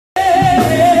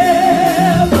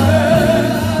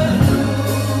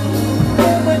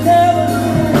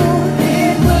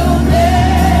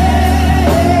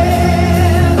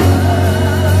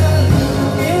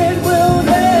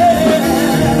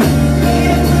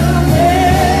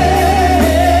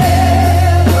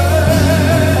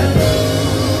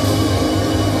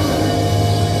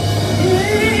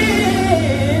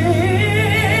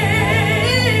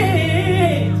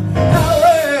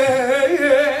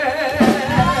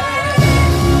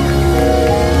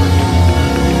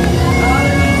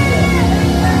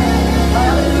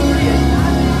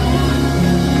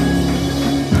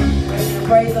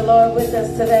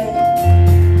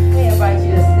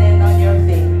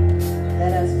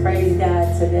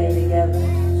today together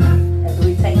as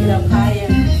we take it up higher.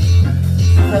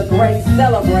 It's a great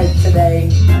celebrate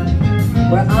today.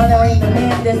 We're honoring the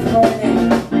men this morning.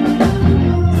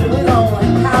 So we're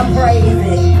going to high praise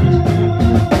it.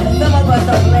 And some of us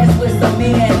are blessed with some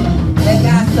men that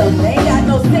got some, they ain't got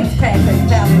no six pack, as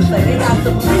Pastor say. They got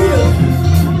some leaders.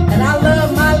 And I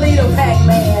love my leader pack,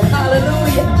 man.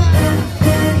 Hallelujah.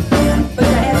 Put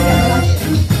your hands together like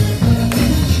this.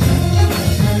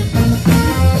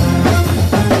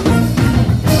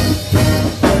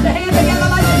 Put your hands together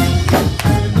like this.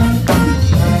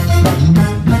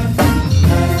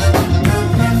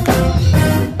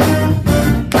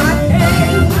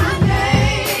 I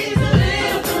came to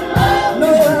live for love.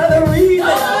 No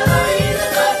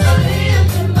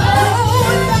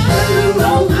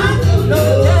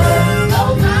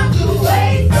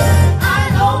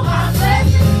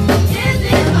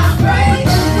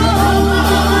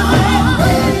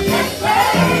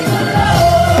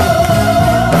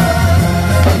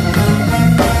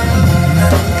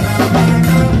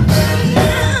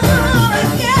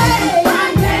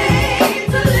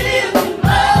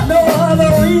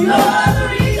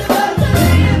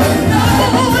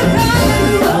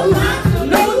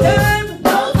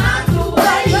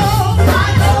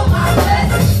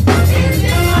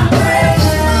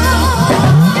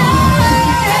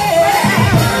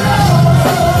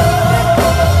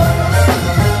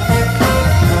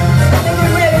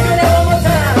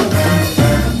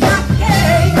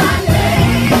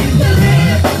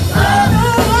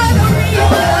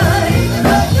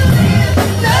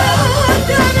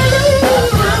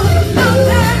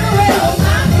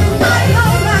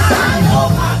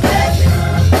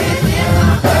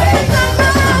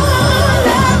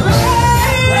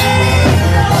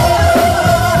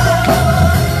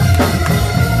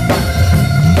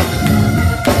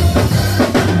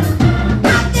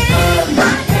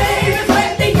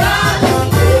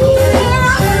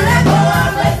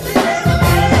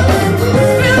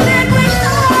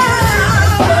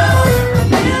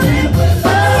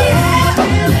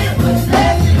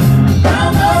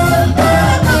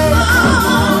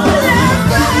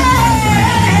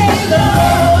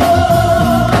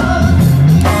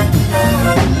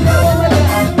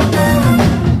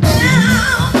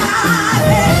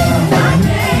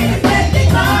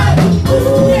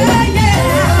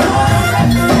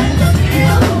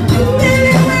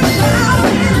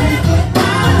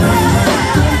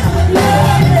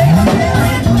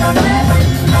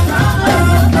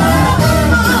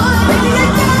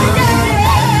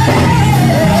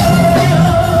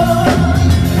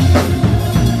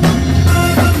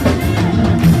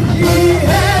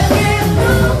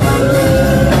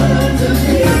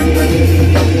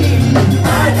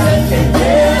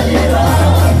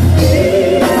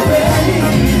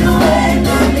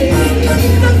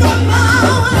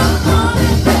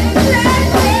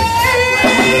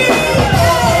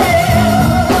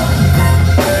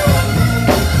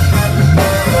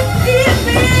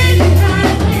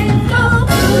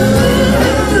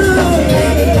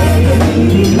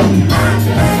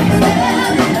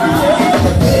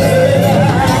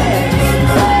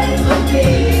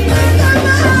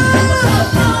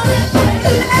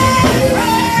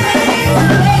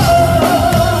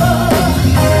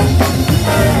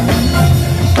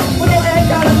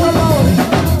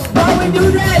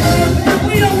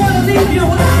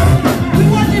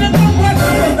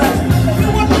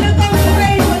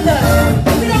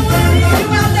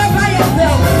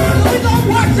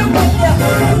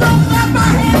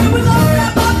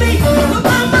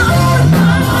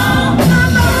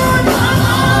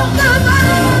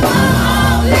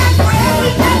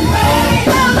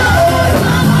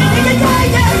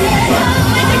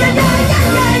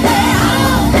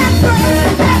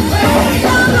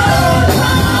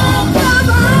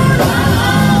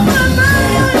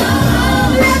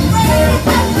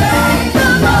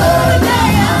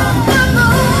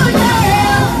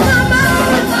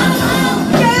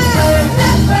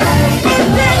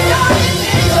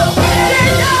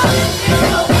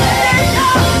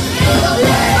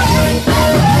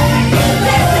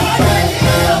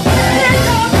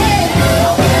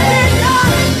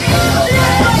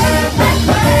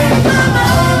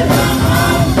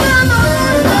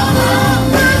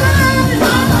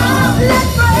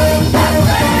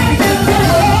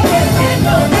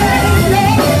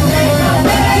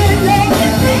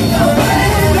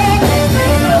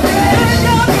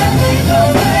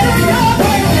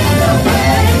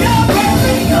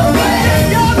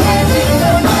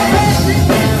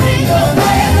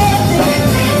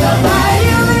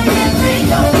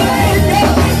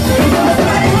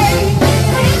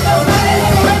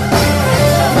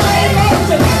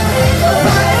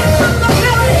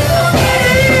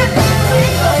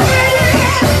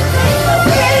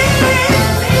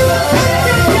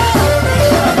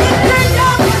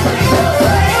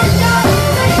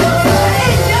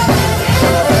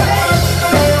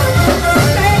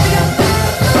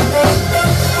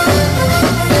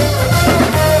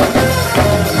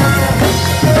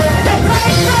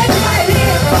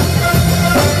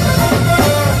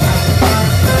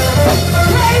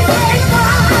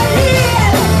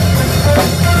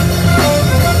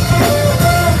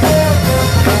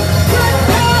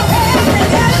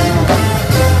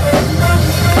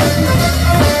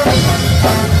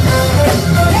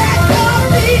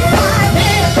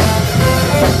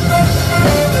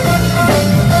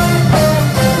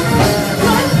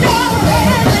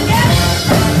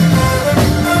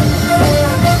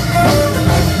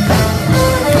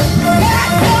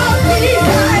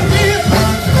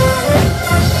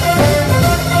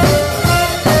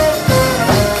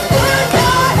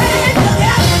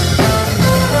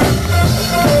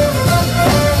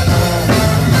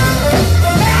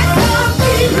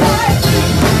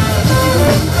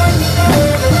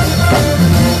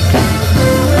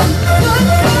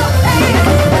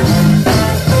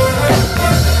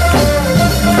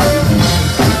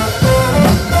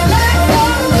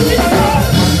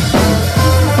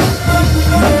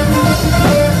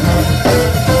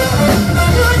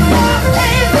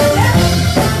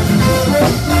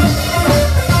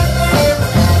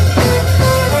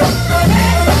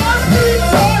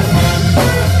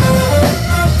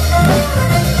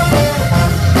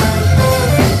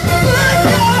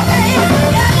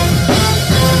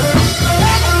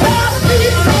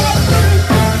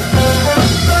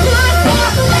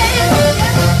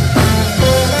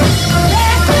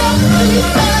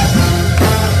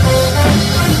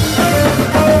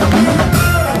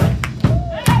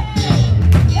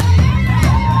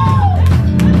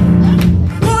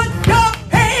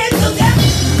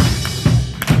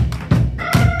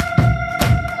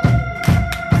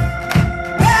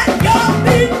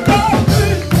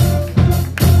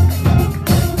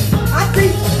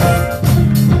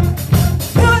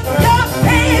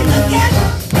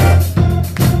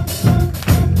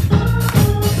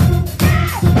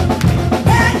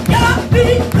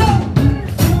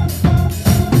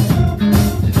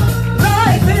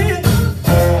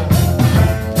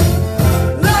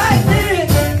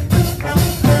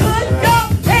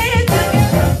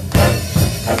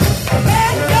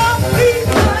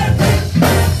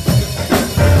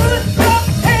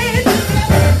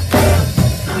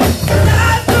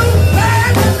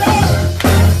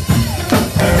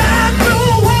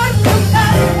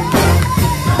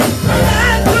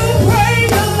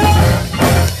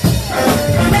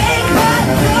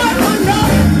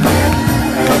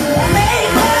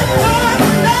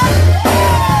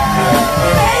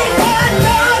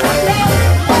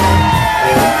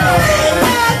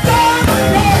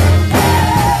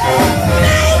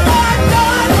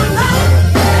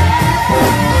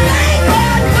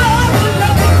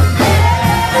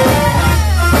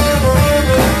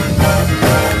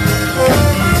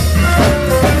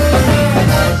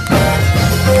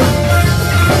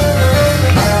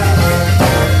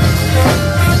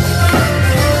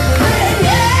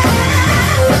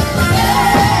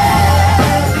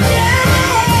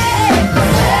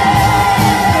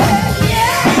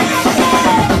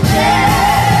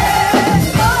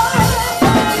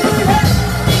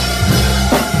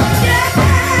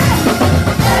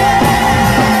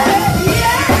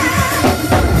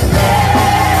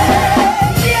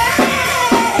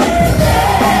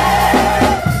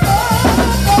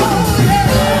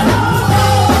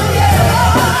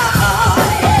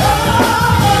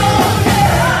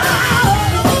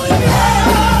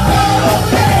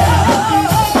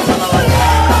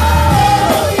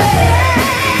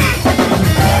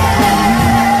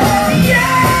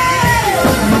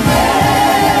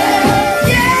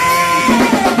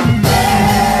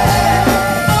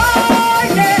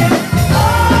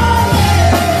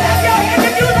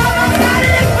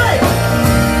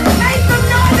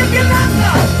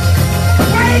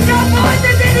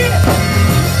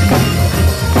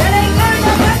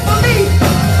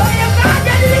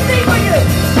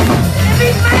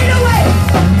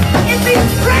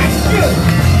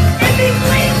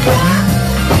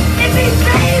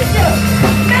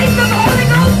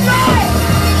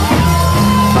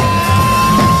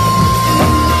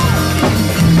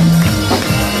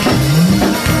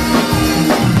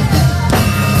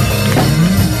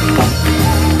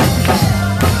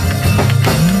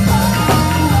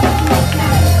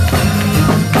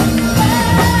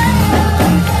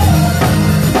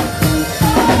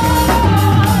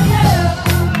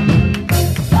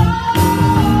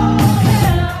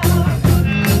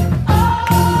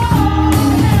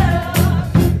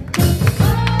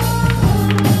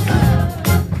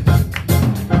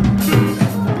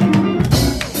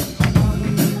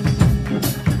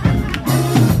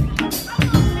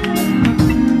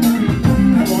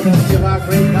our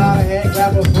great God a hand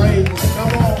clap of praise.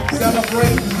 Come on,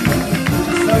 celebrate.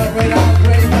 Celebrate our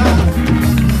great God.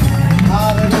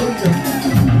 Hallelujah.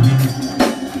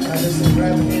 Now listen,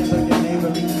 grab your hands on your neighbor,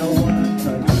 leave no one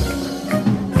untouched.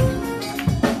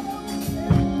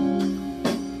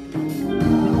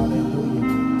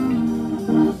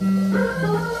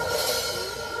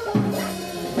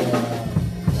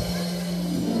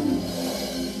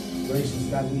 Gracious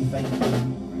God, we thank you,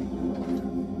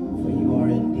 for you are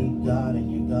indeed God, and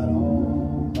you're God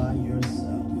all by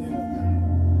yourself.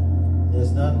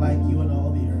 There's none like you in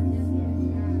all the earth.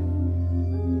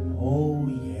 Oh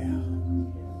yeah.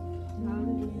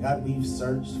 God, we've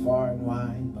searched far and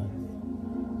wide, but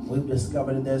we've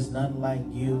discovered that there's none like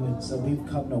you, and so we've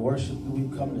come to worship you.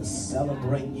 We've come to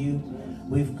celebrate you.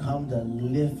 We've come to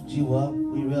lift you up.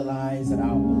 We realize that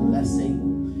our blessing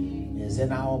is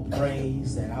in our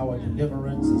praise, that our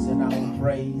deliverance is in our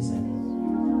praise,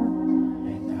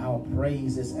 and our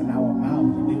praise is in our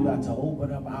mouth. We've got to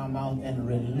open up our mouth and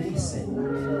release it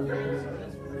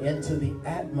into the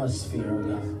atmosphere,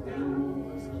 God,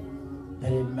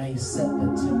 that it may set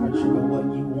the temperature of what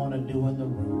you want to do in the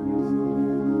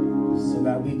room. So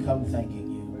God, we come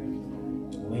thanking you.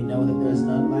 We know that there's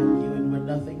none like you, and we're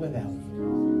nothing without you.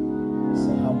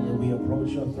 So humbly we approach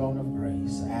your throne of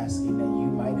grace, asking that you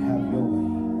might have your way.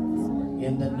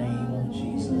 In the name of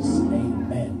Jesus,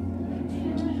 amen.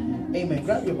 Amen.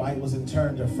 Grab your Bibles and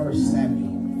turn to 1 Samuel.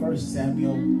 1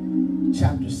 Samuel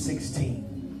chapter 16.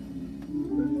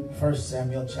 1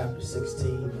 Samuel chapter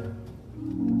 16.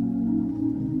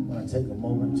 I want to take a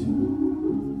moment to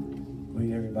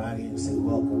greet everybody and say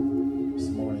welcome this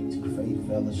morning to Faith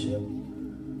Fellowship.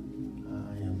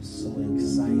 I am so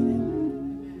excited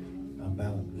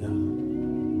about God.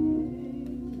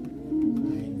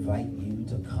 I invite you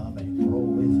to come and grow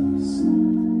with us.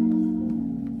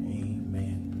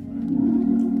 Amen.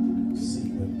 See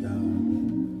what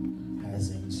God has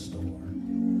in store.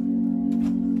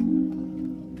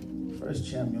 1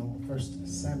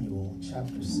 Samuel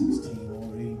chapter 16.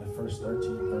 We're reading the first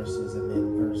 13 verses, and then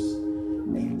verse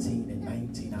 18 and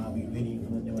 19. I'll be reading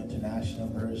from the New International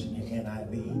Version, your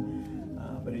NIV.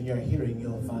 But in your hearing,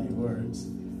 you'll find words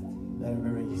that are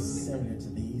very similar to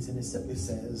these, and it simply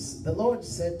says, the Lord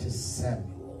said to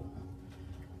Samuel,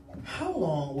 how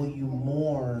long will you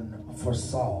mourn for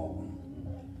Saul,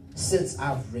 since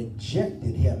I've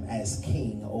rejected him as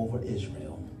king over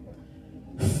Israel?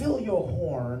 Fill your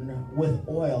horn with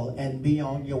oil and be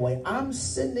on your way. I'm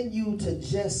sending you to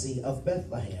Jesse of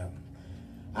Bethlehem.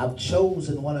 I've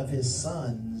chosen one of his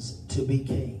sons to be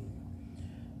king.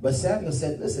 But Samuel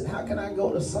said, listen, how can I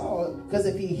go to Saul? Because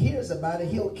if he hears about it,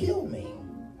 he'll kill me.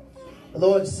 The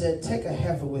Lord said, take a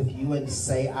heifer with you and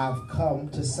say, I've come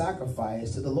to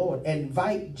sacrifice to the Lord.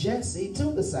 Invite Jesse to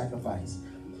the sacrifice,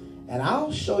 and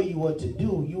I'll show you what to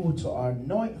do. You are to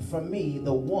anoint for me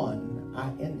the one I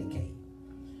indicate.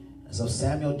 And so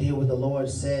Samuel did what the Lord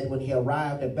said. When he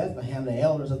arrived at Bethlehem, the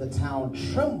elders of the town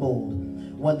trembled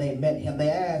when they met him. They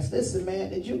asked, listen,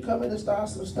 man, did you come in to start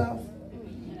some stuff?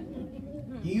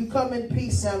 You come in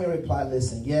peace? Samuel replied,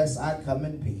 listen, yes, I come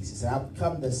in peace. He said, I've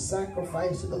come to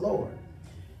sacrifice to the Lord.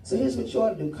 So here's what you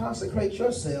ought to do. Consecrate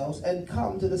yourselves and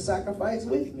come to the sacrifice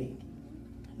with me.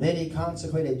 Then he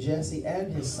consecrated Jesse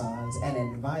and his sons and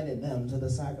invited them to the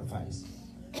sacrifice.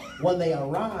 When they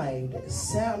arrived,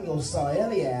 Samuel saw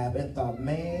Eliab and thought,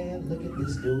 man, look at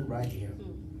this dude right here.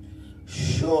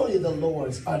 Surely the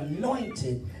Lord's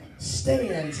anointed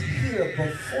stands here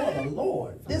before the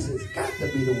Lord. This has got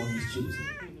to be the one he's choosing.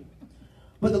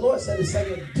 But the Lord said to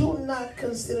Samuel, do not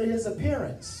consider his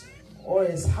appearance or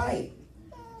his height.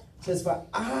 He says, for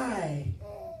I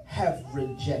have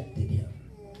rejected him.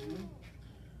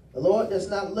 The Lord does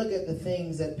not look at the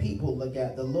things that people look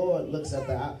at. The Lord looks at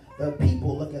the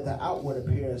people look at the outward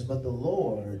appearance, but the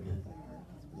Lord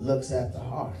looks at the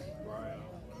heart.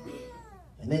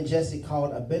 And then Jesse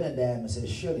called Abinadab and said,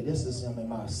 surely this is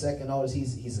my second oldest.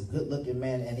 He's a good-looking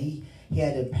man. And he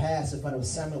had to pass in front of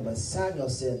Samuel. But Samuel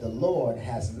said, the Lord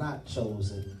has not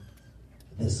chosen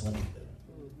this one either.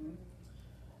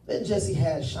 Then Jesse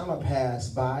had Shammah pass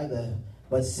by.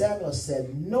 But Samuel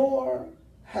said, nor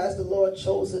has the Lord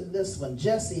chosen this one.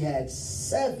 Jesse had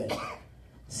seven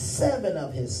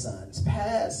of his sons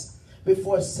pass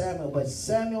before Samuel. But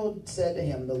Samuel said to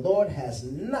him, the Lord has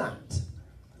not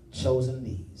chosen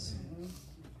these.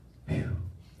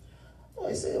 Well,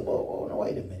 he said, well, no,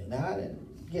 wait a minute. Now, I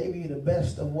didn't give you the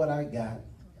best of what I got.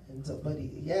 And so, but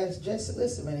he asked Jesse,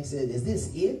 listen, man, he said, is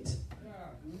this it?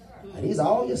 Are these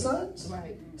all your sons?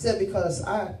 Right. He said, because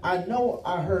I know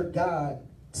I heard God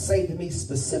say to me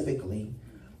specifically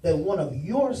that one of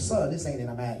your sons, this ain't in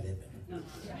a ad-libbing,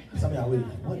 Some of y'all reading,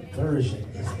 what version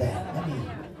is that? I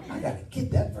mean, I got to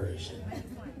get that version.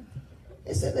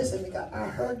 It said, listen, I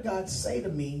heard God say to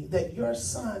me that your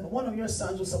son, one of your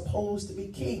sons was supposed to be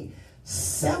king.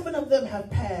 7 of them have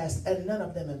passed and none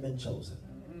of them have been chosen.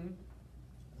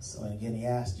 So again, he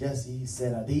asked Jesse, he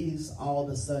said, are these all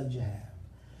the sons you have?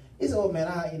 He said, oh man,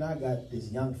 I got this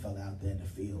young fella out there in the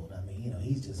field. I mean,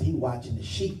 he watching the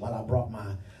sheep while I brought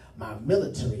my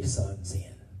military sons in.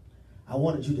 I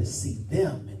wanted you to see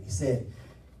them. And he said,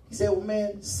 well,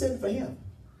 man, send for him.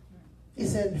 He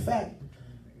said, in fact,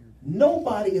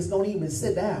 nobody is going to even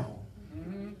sit down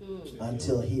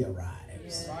until he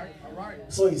arrives.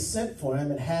 So he sent for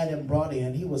him and had him brought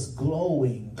in. He was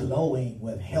glowing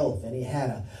with health, and he had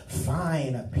a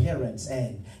fine appearance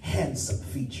and handsome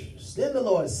features. Then the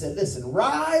Lord said, listen,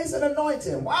 rise and anoint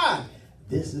him. Why?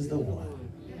 This is the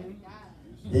one.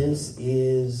 This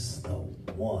is the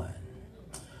one.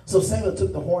 So Samuel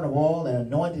took the horn of oil and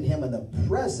anointed him in the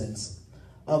presence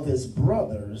of his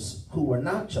brothers, who were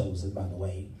not chosen, by the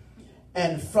way.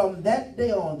 And from that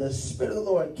day on, the Spirit of the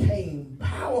Lord came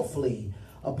powerfully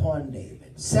upon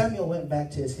David. Samuel went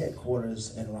back to his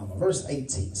headquarters in Ramah. Verse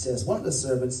 18 says, one of the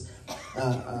servants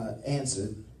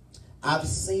answered, I've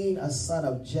seen a son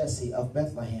of Jesse of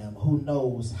Bethlehem who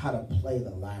knows how to play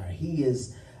the lyre. He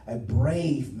is a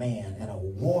brave man and a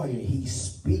warrior. He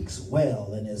speaks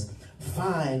well and is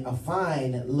a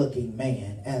fine looking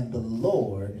man, and the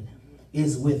Lord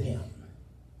is with him.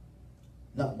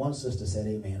 Not one sister said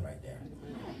amen right there.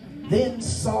 Then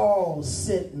Saul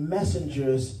sent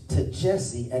messengers to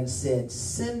Jesse and said,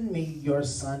 send me your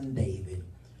son David,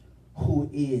 who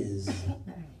is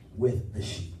with the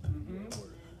sheep.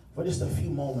 For just a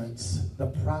few moments, the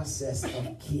process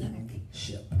of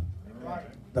kingship.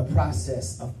 The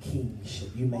process of kingship.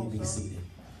 You may be seated.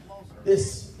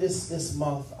 This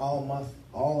month, all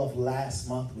of last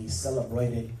month, we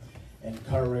celebrated,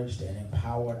 encouraged, and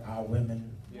empowered our women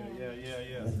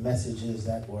with messages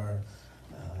that were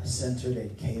centered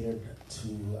and catered to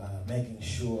making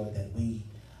sure that we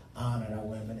honor our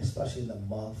women, especially in the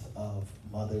month of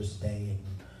Mother's Day,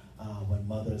 and when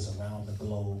mothers around the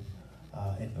globe,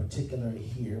 in particular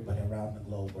here, but around the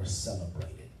globe, were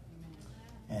celebrated.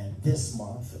 And this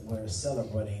month, we're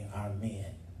celebrating our men.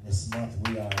 This month,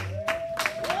 we are...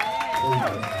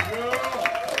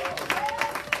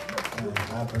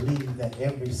 I believe that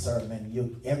every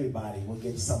sermon, everybody will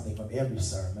get something from every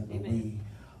sermon, but we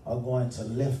are going to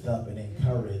lift up and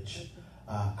encourage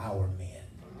our men.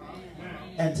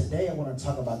 And today I want to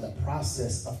talk about the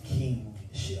process of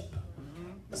kingship.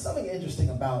 There's something interesting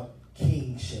about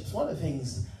kingships. One of the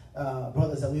things,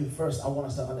 brothers, that I want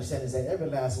us to understand is that every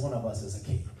last one of us is a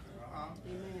king.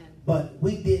 But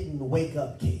we didn't wake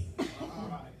up king.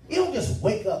 You don't just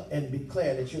wake up and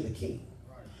declare that you're the king.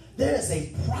 There is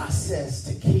a process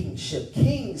to kingship.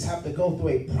 Kings have to go through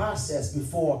a process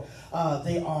before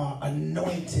they are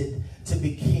anointed to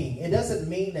be king. It doesn't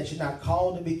mean that you're not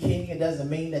called to be king. It doesn't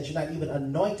mean that you're not even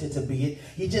anointed to be it.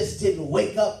 You just didn't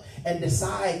wake up and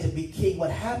decide to be king.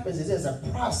 What happens is there's a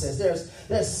process.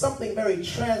 There's something very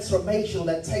transformational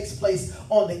that takes place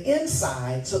on the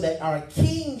inside so that our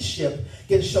kingship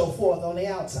can show forth on the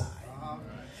outside.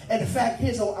 And in fact,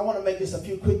 I want to make just a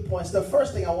few quick points. The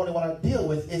first thing I want to deal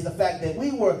with is the fact that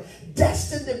we were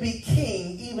destined to be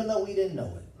king even though we didn't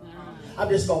know it. I'm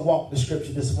just going to walk the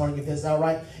scripture this morning, if that's all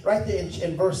right. Right there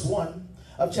in verse 1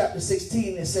 of chapter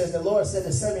 16, it says, the Lord said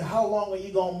to Samuel, how long are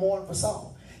you going to mourn for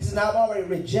Saul? He said, now I've already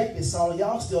rejected Saul.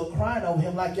 Y'all still crying over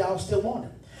him like y'all still want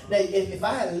him. Now, if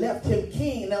I had left him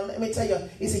king, now let me tell you,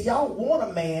 he said, y'all want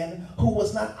a man who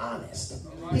was not honest.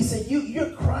 He said,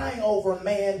 you're crying over a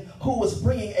man who was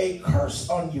bringing a curse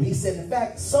on you. He said, in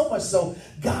fact, so much so,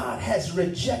 God has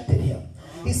rejected him.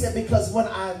 He said, because when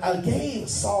I gave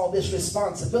Saul this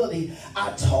responsibility,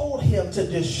 I told him to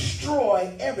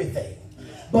destroy everything.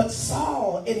 But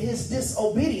Saul, in his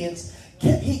disobedience,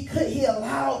 he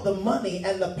allowed the money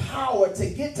and the power to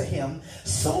get to him,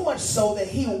 so much so that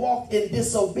he walked in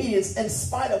disobedience in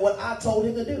spite of what I told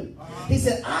him to do. He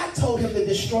said, I told him to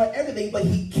destroy everything, but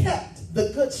he kept the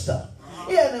good stuff.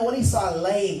 Yeah, and then when he saw a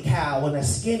lame cow and a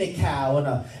skinny cow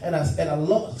and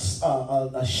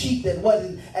a sheep that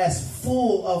wasn't as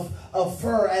full of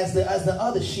fur as the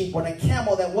other sheep, or a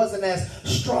camel that wasn't as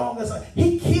strong as,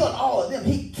 he killed all of them.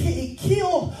 He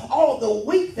killed all of the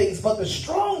weak things, but the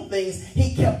strong things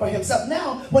he kept for himself.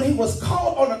 Now, when he was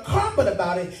called on the carpet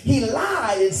about it, he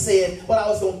lied and said, well, I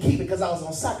was going to keep it because I was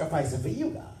going to sacrifice it for you,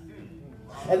 God.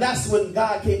 And that's when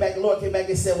God came back, the Lord came back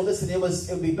and said, well, listen, it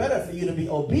would be better for you to be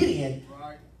obedient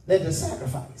than to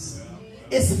sacrifice.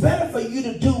 It's better for you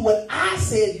to do what I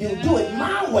said do it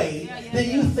my way, than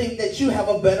you think that you have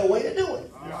a better way to do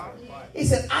it. He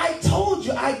said, I told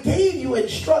you, I gave you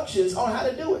instructions on how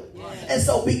to do it. And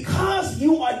so because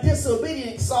you are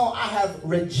disobedient, Saul, I have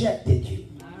rejected you.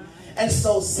 And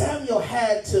so Samuel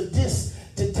had to dismiss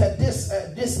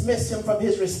him from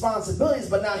his responsibilities.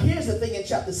 But now here's the thing in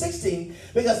chapter 16,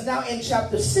 because now in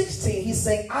chapter 16, he's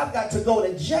saying, I've got to go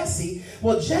to Jesse.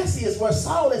 Well, Jesse is where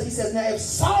Saul is. He says, now if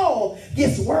Saul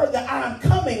gets word that I'm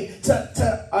coming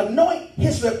to anoint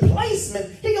his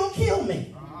replacement, he's going to kill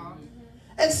me.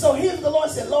 And so here's the Lord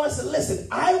said, listen,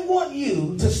 I want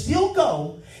you to still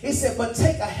go. He said, but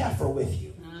take a heifer with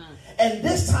you. And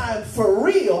this time, for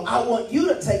real, I want you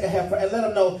to take a heifer and let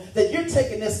them know that you're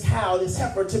taking this cow, this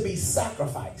heifer, to be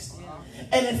sacrificed.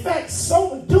 And in fact,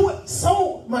 do it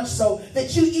so much so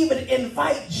that you even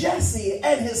invite Jesse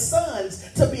and his sons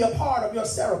to be a part of your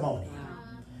ceremony.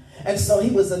 And so he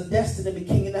was destined to be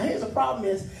king. And now here's the problem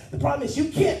is you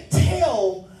can't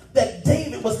tell that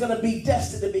David was going to be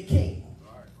destined to be king.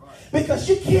 Because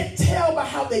you can't tell by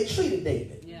how they treated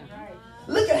David.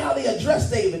 Look at how they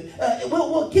addressed David.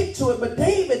 We'll get to it, but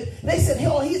David, they said,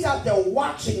 he's out there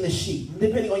watching the sheep,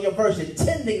 depending on your version,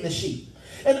 tending the sheep.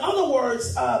 In other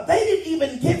words, they didn't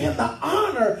even give him the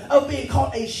honor of being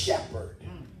called a shepherd.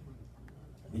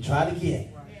 Let me try it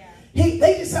again.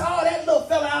 They just said, oh, that little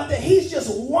fella out there, he's just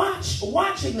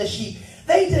watching the sheep.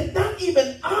 They did not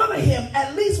even honor him,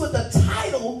 at least with the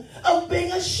title of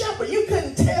being a shepherd. You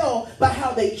couldn't tell by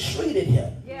how they treated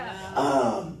him.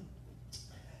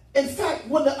 In fact,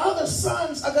 when the other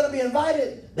sons are going to be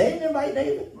invited, they didn't invite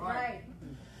David. Right.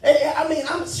 I mean,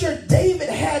 I'm sure David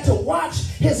had to watch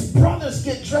his brothers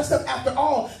get dressed up. After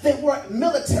all, they weren't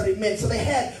military men, so they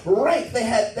had rank.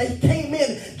 They came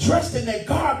in dressed in their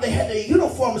garb. They had their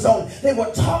uniforms on. They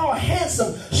were tall,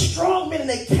 handsome, strong men, and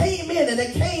they came in,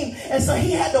 and so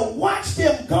he had to watch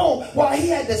them go while he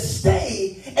had to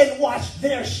stay and watch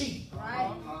their sheep.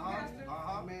 Right.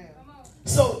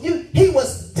 So he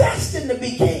was destined to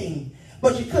be king,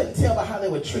 but you couldn't tell by how they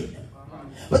would treat him.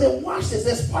 But then watch this.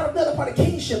 There's another part of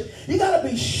kingship. You got to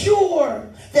be sure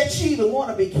that you even want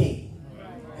to be king.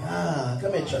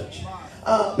 Come in, church.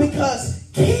 Because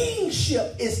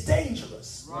kingship is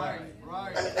dangerous.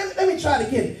 Let me try it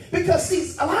again. Because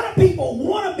see, a lot of people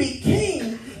want to be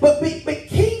king, but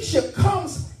kingship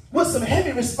comes with some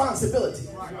heavy responsibility.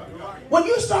 When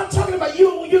you start talking about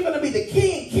you're going to be the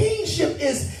king, kingship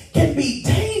can be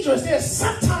dangerous. There's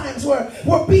sometimes where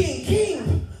being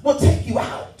king will take you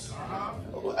out.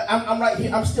 I'm right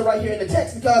here. I'm still right here in the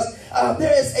text because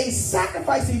there is a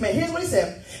sacrifice to be made. Here's what he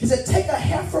said. He said, take a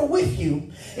heifer with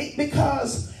you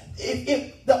because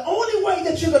if the only way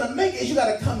that you're going to make it is you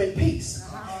got to come in peace.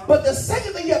 But the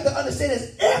second thing you have to understand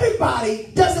is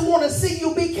everybody doesn't want to see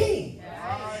you be king.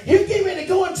 You're getting ready to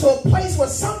go into a place where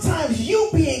sometimes you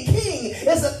being king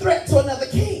is a threat to another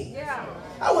king.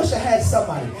 I wish I had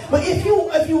somebody. But if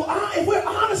we're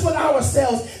honest with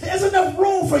ourselves, there's enough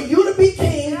room for you to be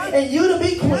king and you to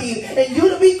be queen and you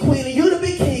to be queen and you to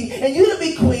be king and you to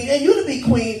be queen and you to be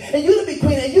queen and you to be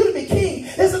queen and you to be king.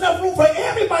 There's enough room for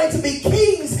everybody to be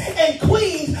kings and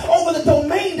queens over the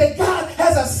domain that God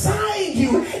has assigned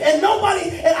you. And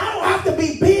I don't have to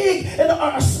be big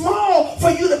or small for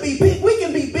you to be big. We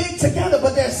can be big together,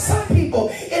 but there's some people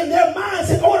in their minds,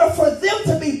 in order for them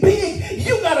to be big,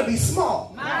 you got to be small.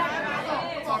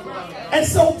 And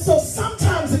so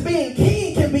sometimes being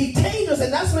king can be dangerous,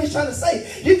 and that's what he's trying to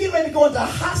say. You're getting ready to go into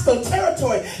hostile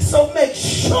territory, so make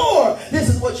sure this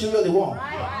is what you really want.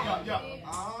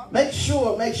 Make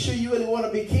sure you really want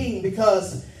to be king,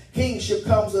 because kingship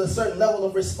comes with a certain level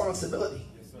of responsibility.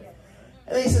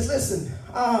 And then he says, listen,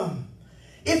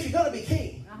 if you're going to be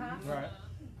king,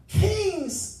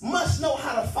 kings must know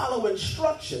how to follow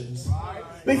instructions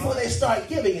before they start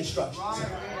giving instructions.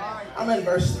 I'm in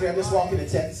verse 3. I'm just walking the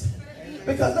text.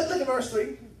 Because look at verse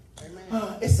 3.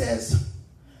 It says,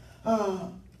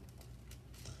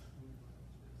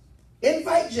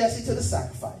 invite Jesse to the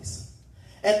sacrifice,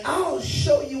 and I'll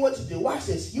show you what to do. Watch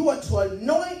this. You are to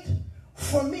anoint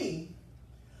for me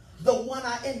the one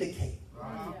I indicate.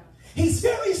 He's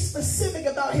very specific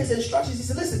about his instructions. He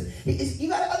said, listen, you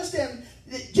got to understand,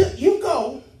 you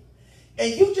go,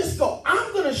 and you just go.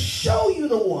 I'm going to show you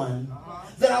the one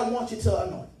that I want you to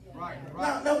anoint.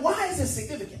 Now, why is this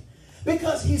significant?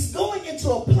 Because he's going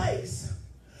into a place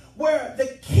where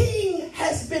the king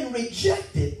has been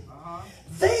rejected.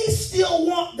 They still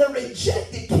want the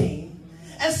rejected king.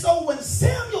 And so when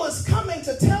Samuel is coming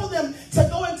to tell them to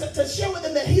go into to share with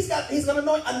them that he's going to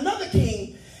anoint another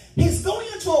king, he's going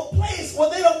into a place where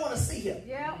they don't want to see him.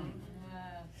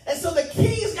 And so the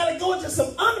king's got to go into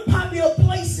some unpopular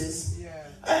places,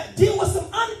 deal with some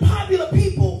unpopular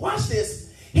people. Watch this.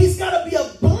 He's got to be a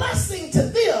blessing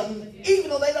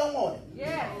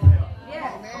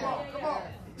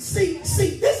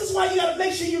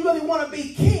want to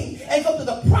be king and go through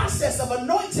the process of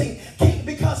anointing king,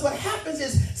 because what happens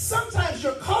is sometimes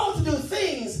you're called to do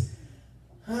things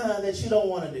that you don't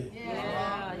want to do.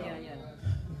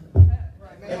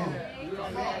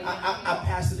 I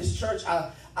pastor this church.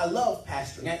 I love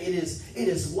pastoring. It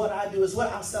is what I do. It's what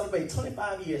I'll celebrate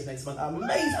 25 years next month.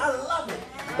 Amazing. I love it.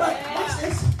 But watch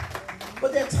this.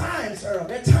 But there are times, Earl,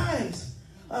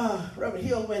 Reverend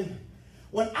Hill,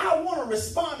 when I want to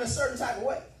respond a certain type of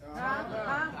way.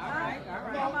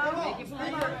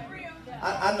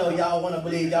 I know y'all want to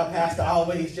believe y'all pastor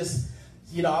always just,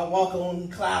 I walk on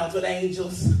clouds with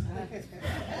angels.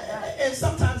 And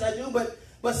sometimes I do,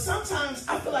 but sometimes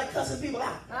I feel like cussing people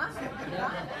out.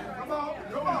 Come on.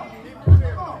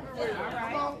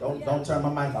 Don't turn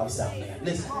my mic off, Sal, man.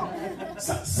 Listen.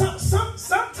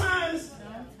 Sometimes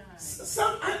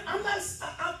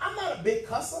I'm not a big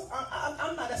cusser.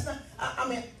 I'm not. That's not. I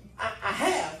mean, I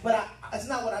have, but it's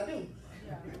not what I do.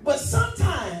 But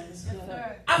sometimes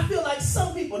I feel like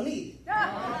some people need it.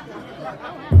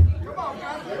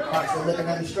 Parks are looking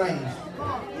at me strange.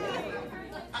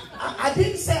 I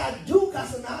didn't say I do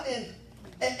cuss them out, and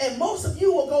most of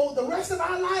you will go the rest of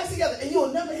our lives together, and you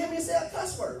will never hear me say a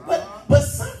cuss word. But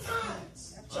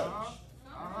sometimes, church.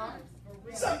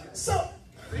 So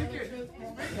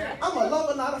I'm a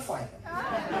lover, not a fighter.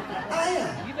 I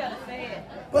am. You better say it.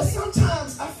 But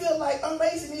sometimes I feel like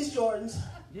unlacing these Jordans,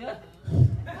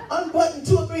 unbuttoning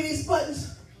 2 or 3 of these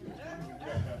buttons.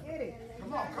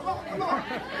 Come on.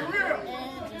 Be real.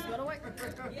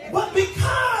 But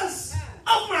because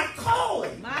of my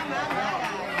calling,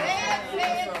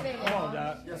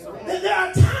 there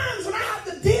are times when I have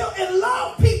to deal and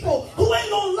love people who ain't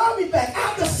gonna love me back. I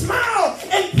have to smile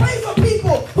and pray for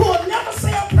people who will never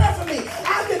say a prayer for me.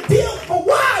 I have to deal, but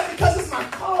why? Because it's my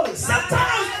calling.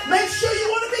 Sometimes make sure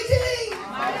you want to be king.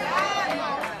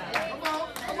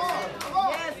 Come on.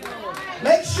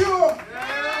 Make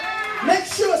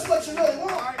sure it's what you really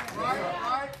want.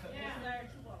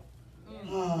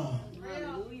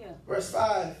 Verse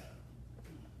 5.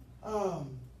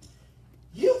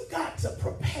 You've got to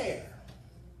prepare.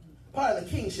 Part of the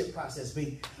kingship process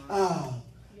be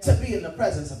to be in the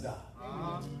presence of God.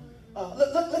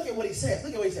 Look at what he says.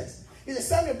 Look at what he says. He said,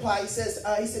 Samuel replied, he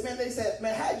said,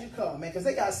 man, how'd you come, man? Because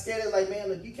they got scared. They're like, man,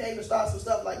 look, you came to start some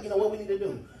stuff, like, what we need to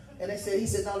do. And he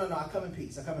said, no, I come in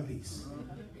peace.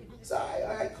 So,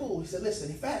 all right, cool. He said,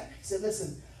 listen,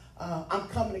 I'm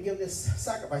coming to give this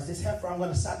sacrifice, this heifer I'm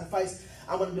going to sacrifice.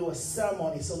 I'm going to do a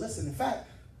ceremony. So listen, in fact,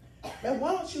 man,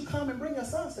 why don't you come and bring your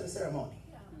sons to the ceremony?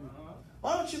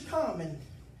 Why don't you come?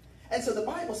 And so the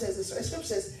Bible says, the scripture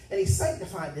says, and he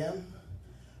sanctified them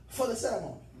for the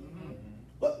ceremony.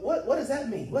 What does that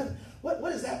mean?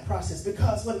 What is that process?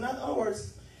 Because, in other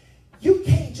words, you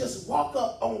can't just walk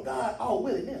up on God all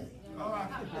willy-nilly.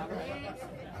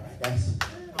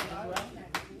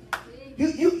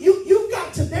 You've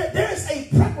got to, there is a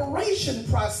preparation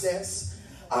process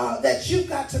that you've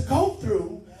got to go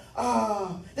through.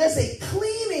 There's a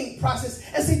cleaning process.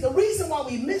 And see, the reason why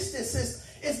we miss this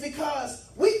is because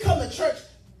we come to church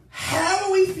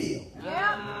however we feel.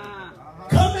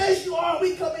 Come as you are.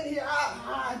 We come in here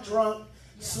high, drunk,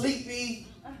 sleepy,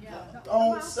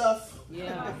 on stuff.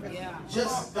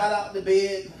 Just got out the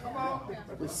bed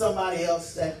with somebody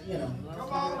else that,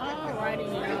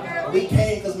 we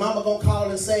came because mama gonna call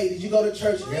and say, did you go to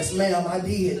church? Yes, ma'am, I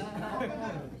did.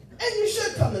 And you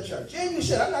should come to church. And you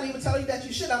should. I'm not even telling you that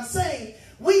you should. I'm saying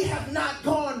we have not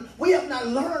learned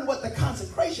what the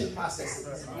consecration process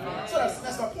is. So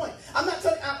that's my point. I'm not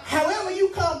telling you, however you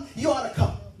come, you ought to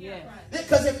come.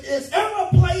 Because if there's ever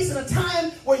a place and a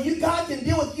time where God can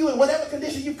deal with you in whatever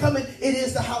condition you come in, it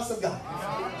is the house of God.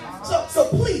 So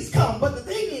please come. But the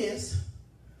thing is,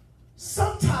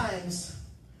 sometimes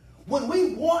when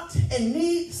we want and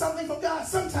need something from God,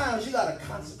 sometimes you got to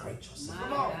consecrate yourself.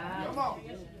 Come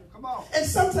on. And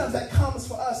sometimes that comes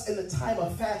for us in the time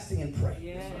of fasting and prayer.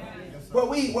 Where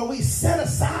we set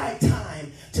aside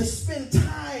time to spend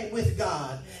time with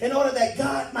God in order that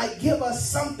God might give us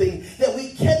something that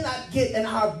we cannot get in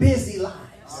our busy lives.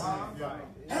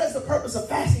 That is the purpose of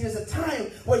fasting. Is a time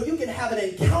where you can have an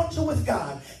encounter with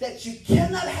God that you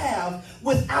cannot have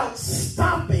without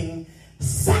stopping,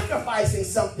 sacrificing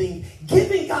something,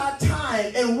 giving God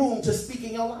time and room to speak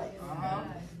in your life.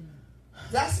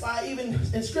 That's why even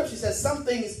in scripture he says some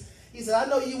things, he said, I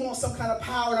know you want some kind of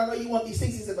power and I know you want these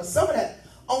things. He said, but some of that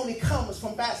only comes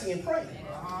from fasting and praying.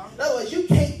 In other words, you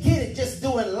can't get it just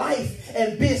doing life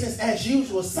and business as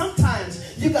usual. Sometimes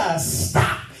you got to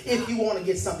stop if you want to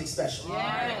get something special.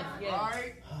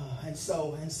 And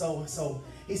so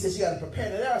he says you got to prepare.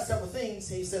 Now, there are several things.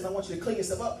 He says, I want you to clean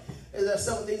yourself up. There are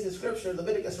several things in scripture.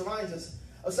 Leviticus reminds us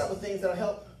of some of the things that'll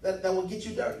help, that will get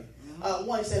you dirty.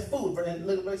 One, he said food,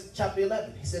 chapter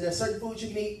 11. He said there's certain foods you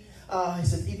can eat. He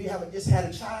said if you haven't just had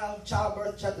a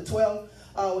childbirth, chapter 12.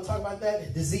 We'll talk about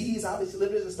that. Disease, obviously,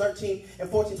 Leviticus 13 and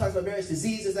 14 talks about various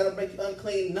diseases that'll make you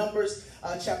unclean. Numbers,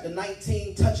 chapter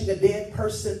 19, touching a dead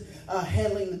person,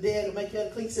 handling the dead will make you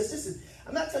unclean. He says, listen,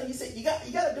 I'm not telling you, he said, you got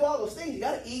to do all those things. You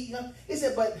got to eat. You know? He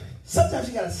said, but sometimes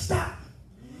you got to stop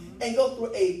and go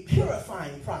through a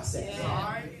purifying process.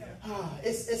 Yeah.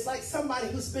 It's like somebody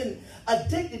who's been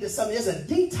addicted to something. There's a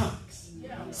detox.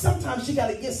 Sometimes you got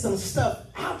to get some stuff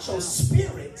out your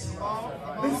spirit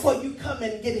before you come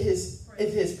and get into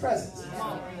his presence.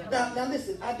 Now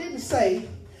listen, I didn't say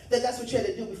that that's what you had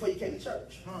to do before you came to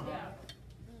church.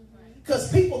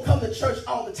 Because people come to church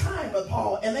all the time, but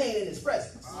Paul, and they ain't in his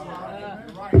presence.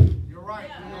 You're right.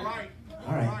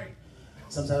 All right.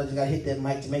 Sometimes I just got to hit that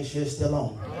mic to make sure it's still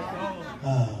on.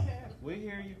 We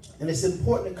hear you. And it's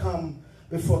important to come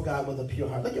before God with a pure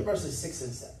heart. Look at verses 6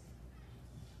 and 7.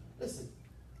 Listen,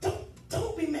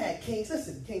 don't be mad, kings.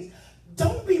 Listen, kings,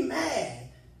 don't be mad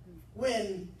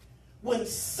when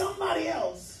somebody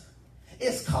else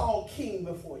is called king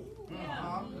before you.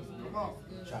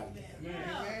 Try it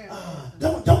again.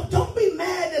 Don't be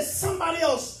mad that somebody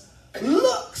else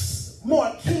looks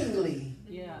more kingly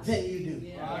than you do.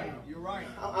 You're right.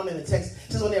 I'm in the text.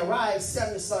 It says when they arrived,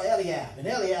 Samuel saw Eliab. And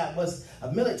Eliab was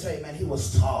a military man. He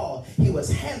was tall. He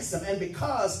was handsome. And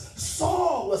because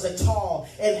Saul was a tall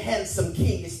and handsome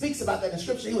king, it speaks about that in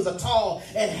Scripture. He was a tall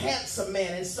and handsome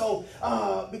man. And so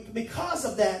because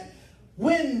of that,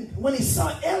 when he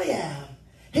saw Eliab,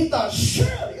 he thought,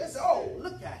 surely, oh,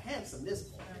 look how handsome this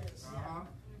boy is.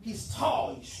 He's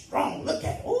tall, he's strong. Look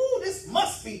at him. Oh, this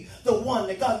must be the one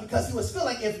that God, because he was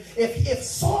feeling like if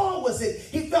Saul was it,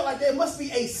 he felt like there must be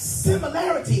a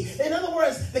similarity. In other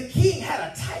words, the king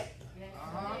had a type.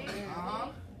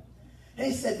 And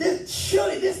he said,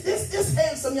 surely this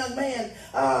handsome young man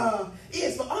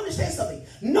is. But understand something.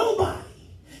 Nobody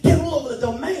can rule over the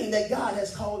domain that God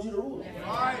has called you to rule over.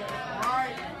 Right.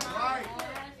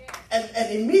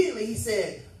 And immediately he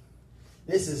said,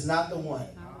 this is not the one.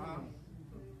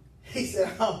 He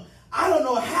said, I don't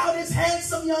know how this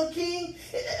handsome young king,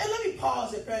 and let me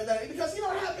pause it, because you know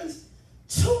what happens?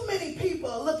 Too many people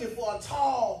are looking for a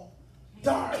tall,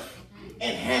 dark,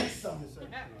 and handsome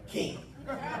king.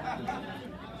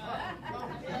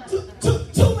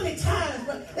 Too many times,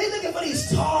 but they're looking for these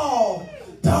tall,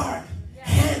 dark,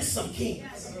 handsome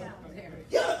kings.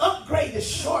 You gotta upgrade the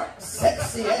short,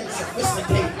 sexy, and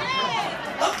sophisticated.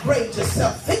 Upgrade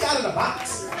yourself. Think out of the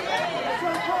box.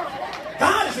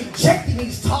 God is rejecting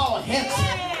these tall and handsome.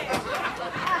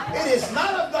 It is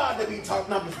not of God to be talking.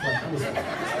 No, I'm just playing.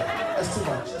 That's too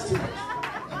much. That's too much.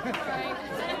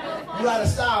 You out of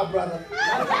style, brother. You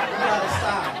out of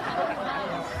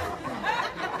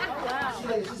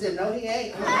style. She said, no, he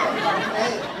ain't.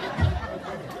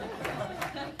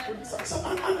 So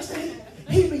understand.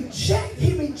 He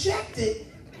rejected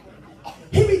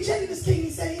this king. He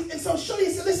said, and so surely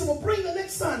he said, listen, we'll bring the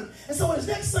next son. And so when his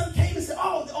next son came and said,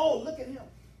 oh, look at him.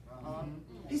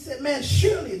 He said, man,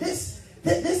 surely this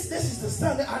is the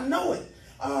son that I know it.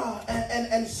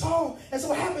 And so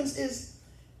what happens is,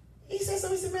 he said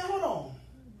something. He said, man, hold on.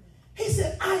 He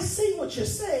said, I see what you're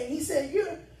saying. He said,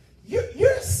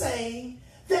 you're saying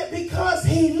that because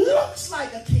he looks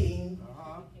like a king,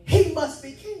 he must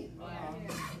be king.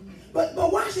 But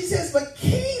watch, he says, but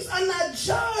kings are not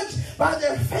judged by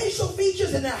their facial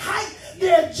features and their height.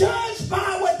 They're judged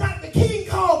by what Dr. King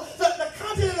called the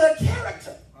content of their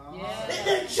character.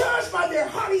 They're judged by their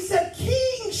heart. He said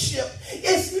kingship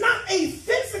is not a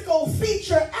physical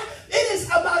feature. It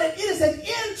is an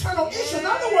internal issue. In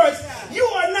other words, you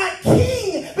are not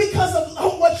king because of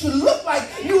what you look like.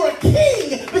 You are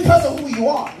king because of who you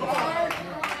are.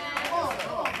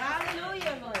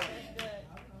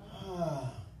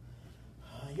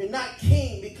 You're not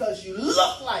king because you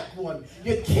look like one.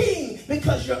 You're king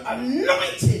because you're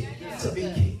anointed to be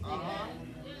king.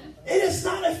 It is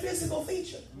not a physical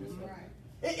feature.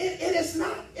 It is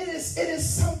not. It is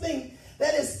something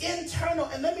that is internal.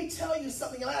 And let me tell you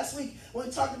something. Last week when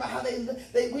we talked about how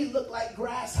we look like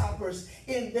grasshoppers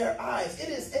in their eyes.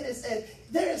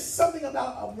 There is something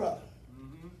about a brother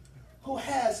who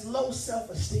has low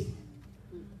self-esteem.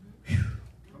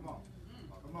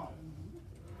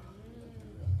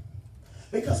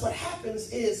 Because what happens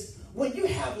is when you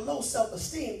have low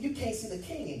self-esteem, you can't see the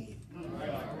king in you.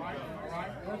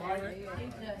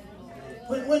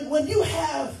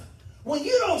 When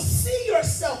you don't see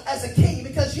yourself as a king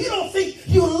because you don't think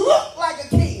you look like a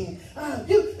king,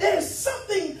 there's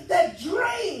something that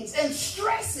drains and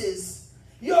stresses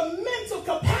your mental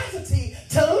capacity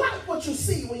to like what you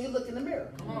see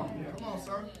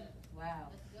Wow.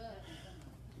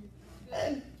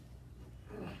 And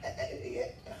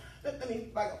I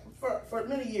mean, like for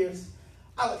many years,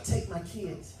 I would take my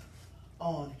kids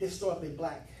on historically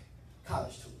black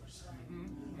college tours.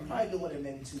 I'll probably do it in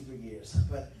maybe 2-3 years.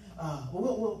 But I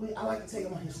like to take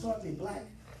them on historically black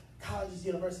colleges,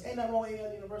 universities. Ain't nothing wrong with any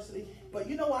other university. But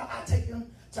you know why I take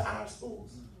them to our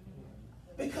schools?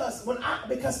 Because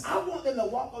I want them to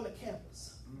walk on the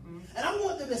campus. And I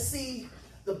want them to see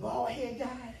the bald head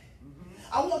guy.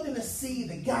 I want them to see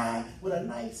the guy with a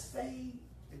nice fade,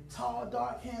 tall,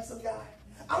 dark, handsome guy.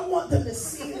 I want them to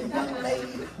see the young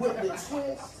lady with the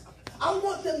twist. I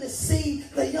want them to see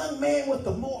the young man with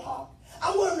the mohawk.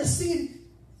 I want them to see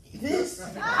this.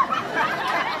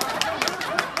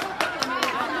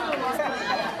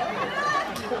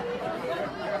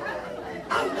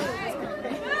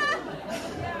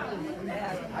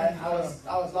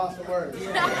 I was lost for words. I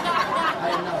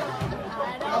didn't know.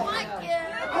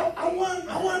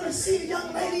 I wanted to see the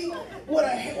young lady with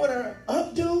her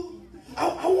updo.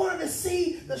 I wanted to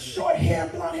see the short hair,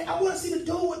 blonde hair. I want to see the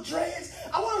dude with dreads.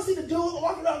 I want to see the dude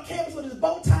walking around campus with his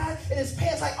bow tie and his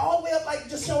pants like all the way up, like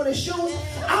just showing his shoes.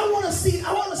 I want to see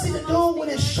the dude with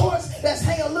his shorts that's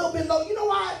hanging a little bit low. You know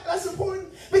why that's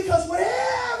important? Because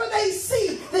wherever they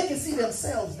see, they can see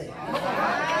themselves there.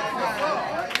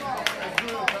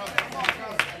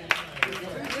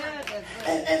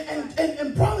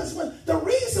 And brothers, the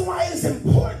reason why it is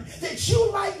important that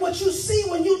you like what you see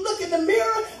when you look in the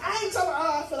mirror, I ain't talking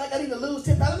about, I feel like I need to lose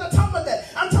 10 pounds. I'm not talking about that.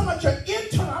 I'm talking about your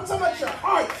internal. I'm talking about your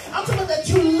heart. I'm talking about that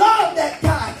you love that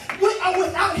guy with or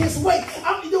without his weight.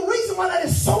 The reason why that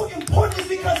is so important is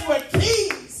because we're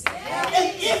kings.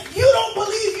 And if you don't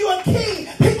believe you're a king,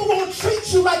 people won't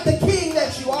treat you like the king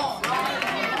that you are.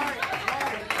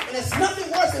 And it's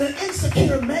nothing worse than an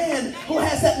insecure man who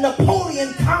has that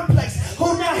Napoleon complex,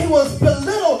 who now he will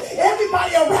belittle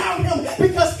everybody around him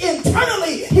because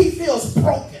internally he feels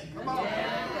broken. Come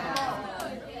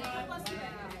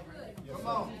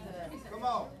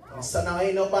on. And so now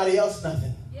ain't nobody else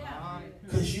nothing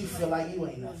because you feel like you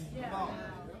ain't nothing.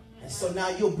 And so now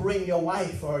you'll bring your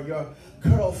wife or your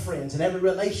girlfriends and every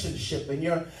relationship and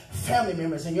your family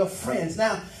members and your friends.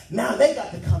 Now they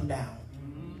got to come down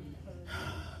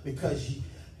because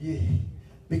you're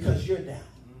down.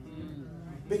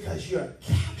 Because you're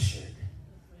captured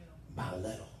by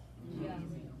little.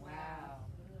 Wow.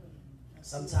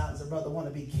 Sometimes a brother want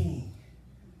to be king,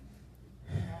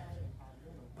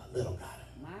 but little got him.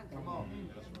 Come on.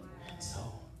 So,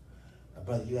 my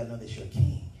brother, you got to know that you're a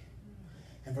king.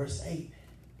 In verse 8,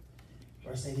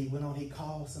 he went on, he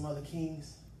called some other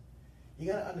kings.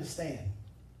 You got to understand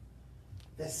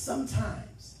that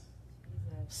sometimes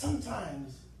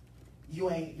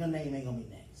your name ain't going to be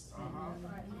next.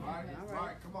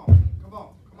 Right. Come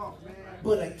on.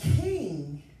 But a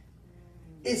king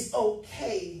is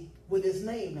okay with his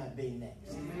name not being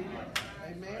next.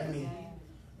 Amen.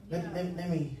 Let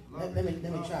me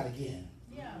try it again.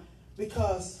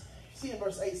 Because see in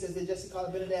verse 8 says that Jesse called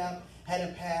Abinadab, had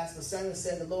him passed, but Samuel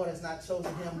said the Lord has not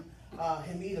chosen him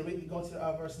either. We can go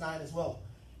to verse 9 as well.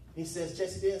 He says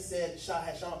Jesse then said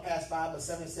had Shawn passed by, but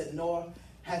Samuel said nor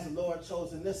has the Lord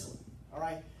chosen this one. All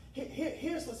right.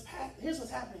 Here's what's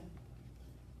happening.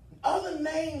 Other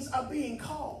names are being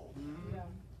called.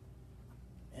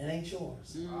 And it ain't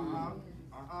yours.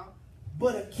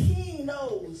 But a king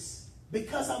knows,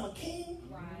 because I'm a king,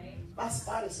 my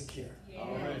spot is secure.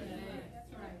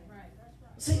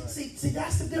 See,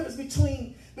 that's the difference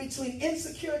between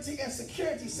insecurity and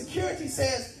security. Security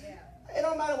says, it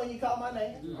don't matter when you call my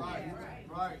name.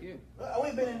 Right.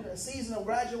 We've been in a season of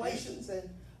graduations, and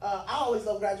I always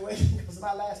love graduation because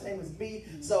my last name is B.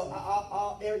 So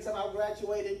every time I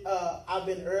graduated, I've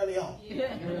been early on.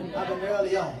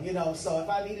 So if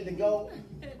I needed to go,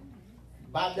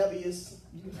 by W's,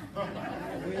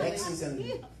 X's,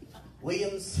 and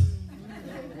Williams.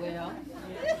 Well,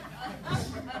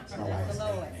 That's my wife's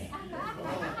name.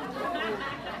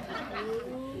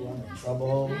 Ooh, I'm in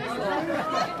trouble.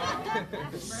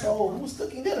 So, who's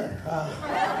cooking dinner?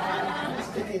 I'm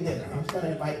just going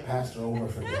to invite Pastor over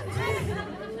for dinner today.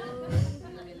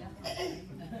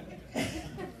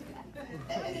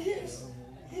 And here's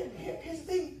the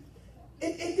thing.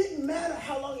 It didn't matter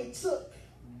how long it took.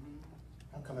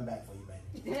 I'm coming back for you,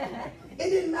 baby. It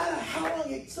didn't matter how long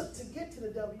it took to get to the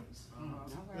W's.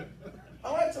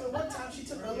 All right, so one time she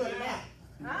took a little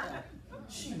nap.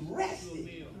 She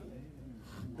rested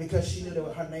because she knew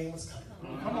that her name was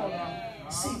coming. Come on now.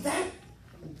 See that?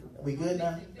 We good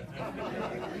now?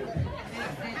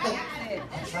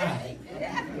 I tried.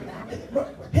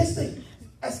 Here's the thing.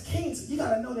 As kings, you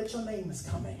got to know that your name is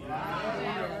coming.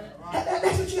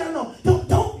 That's what you got to know. Don't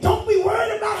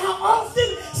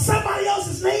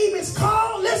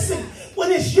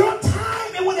when it's your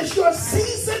time and when it's your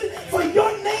season for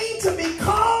your name to be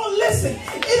called, listen,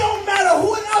 it don't matter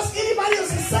who else, anybody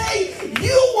else is saying,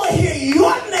 you will hear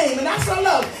your name. And that's what I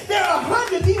love. There are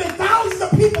hundreds, even thousands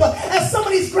of people at some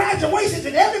of these graduations,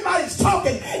 and everybody's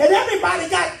talking, and everybody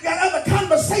got other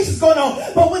conversations going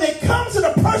on. But when it comes to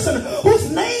the person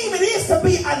whose name it is to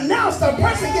be announced, the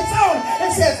person gets on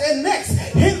and says, and next,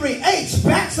 Henry H.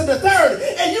 Batson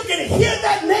III. And you can hear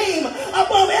that name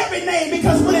above every name,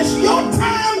 because when it's your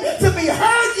time to be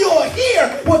heard, you'll hear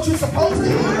what you're supposed to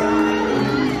hear.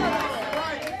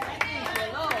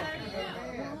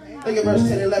 Look at verse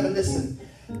 10 and 11. Listen.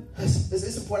 This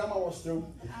is important. I'm almost through.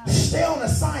 Stay on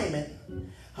assignment.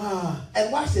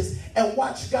 And watch this. And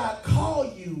watch God call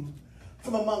you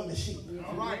from among the sheep.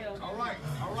 All right.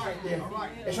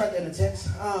 It's right there in the text.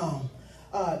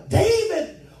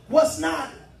 David was not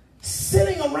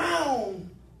sitting around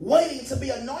waiting to be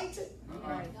anointed.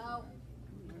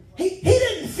 He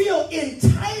didn't feel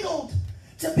entitled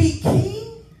to be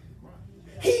king.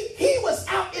 He was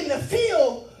out in the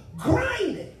field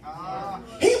grinding.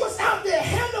 He was out there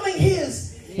handling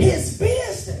his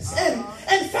business. And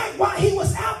in fact, while he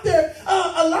was out there,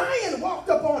 a lion walked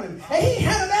up on him. And he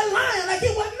handled that lion like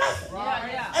it wasn't nothing.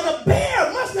 And a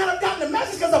bear must not have gotten the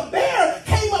message, because a bear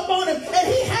came up on him and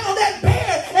he handled that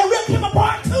bear and ripped him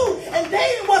apart too. And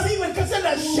David wasn't even considered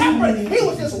a shepherd. He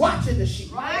was just watching the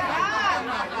sheep.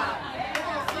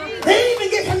 They didn't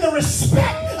even give him the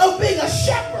respect of being a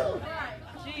shepherd.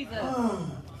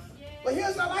 But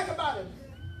here's what I like about him.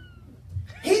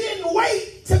 He didn't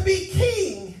wait to be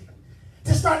king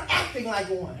to start acting like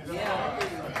one.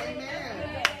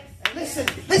 Amen. Listen,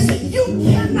 you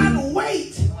cannot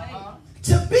wait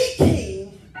to be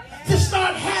king to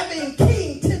start having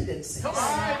king tendencies.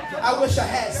 I wish I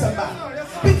had somebody.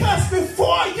 Because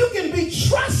before you can be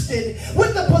trusted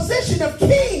with the position of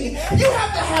king, you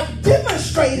have to have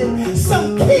demonstrated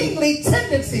some kingly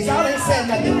tendencies. I ain't saying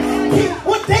nothing.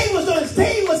 What David was doing is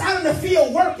David was out in the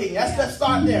field working. Let's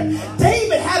start there.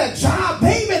 David had a job.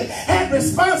 David had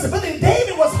responsibility.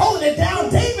 David was holding it down.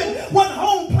 David wasn't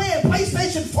home playing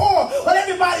PlayStation 4 while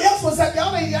everybody else was at.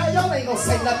 Y'all ain't gonna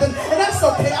say nothing, and that's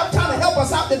okay. I'm trying to help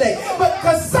us out today. But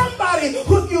because somebody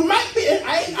who you might be,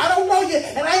 I don't know you,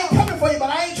 and I ain't coming for you, but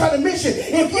I ain't trying to miss you.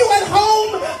 If you at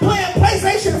home playing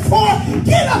PlayStation 4,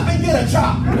 get up and get a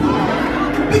job.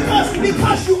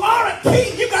 Because you are a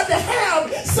king, you got to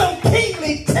have some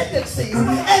kingly tendencies,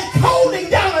 and holding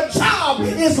down a job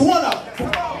is one of them.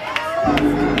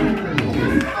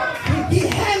 He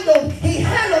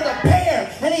handled a bear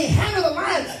and he handled a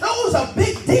lion. Those are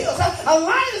big deals. A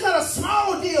lion is not a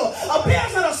small deal. A bear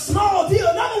is not a small deal.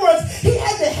 In other words, he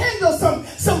had to handle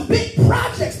some big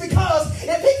projects, because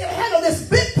if he could handle this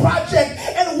big project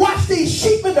and watch these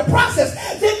sheep in the process,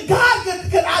 then God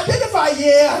could identify,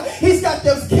 he's got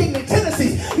those kingly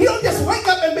tendencies. You don't just wake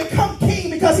up and become king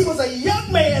because he was a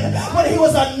young man when he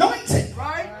was anointed.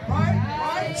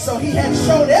 Right. So he had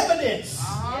showed evidence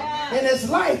in his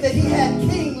life that he had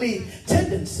kingly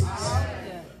tendencies.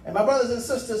 And my brothers and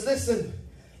sisters,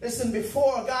 listen,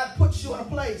 before God puts you in a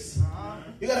place,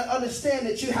 you got to understand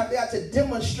that you have to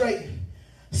demonstrate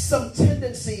some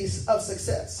tendencies of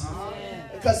success.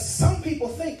 Because some people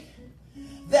think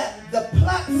that the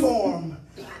platform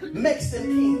makes them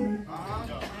king.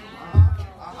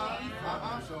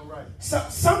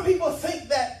 Some people think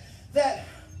that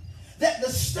the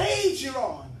stage you're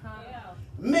on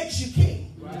makes you king.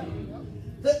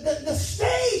 The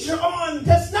stage you're on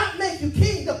does not make you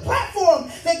king. The platform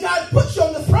that God puts you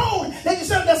on, the throne that you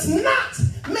serve, does not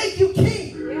make you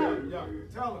king.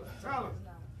 Tell us.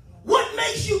 What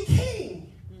makes you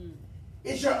king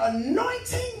is your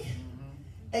anointing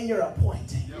and your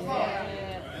appointing.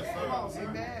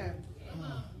 Amen.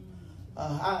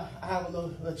 I have a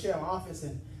little chair in my office,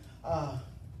 and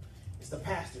it's the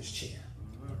pastor's chair.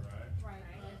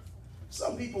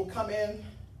 Some people come in,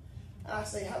 and I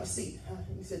say, have a seat.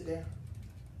 You sit there.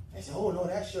 They say, oh, no,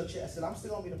 that's your chair. I said, I'm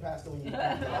still going to be the pastor when you're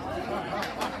pastor.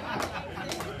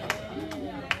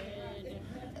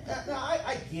 Now,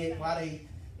 I get why they,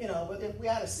 but if we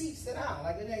had a seat, sit down.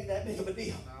 Like, it ain't that big of a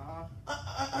deal.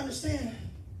 I understand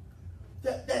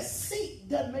that seat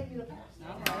doesn't make you the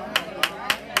pastor.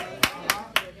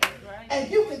 And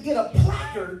you could get a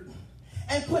placard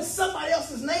and put somebody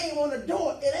else's name on the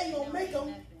door. It ain't going to make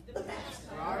them the pastor.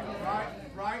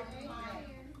 Right.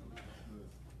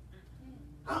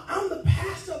 I'm the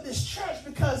pastor of this church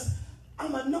because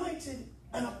I'm anointed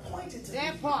and appointed to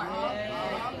that part.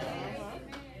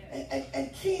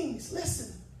 And kings,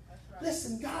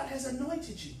 listen, God has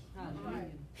anointed you.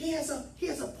 He has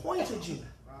appointed you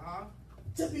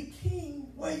to be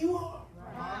king where you are.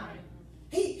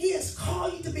 He has called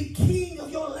to be king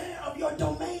of your land, of your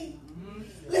domain.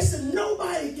 Listen,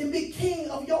 nobody can be king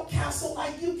of your castle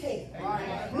like you can.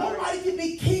 Nobody can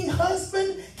be king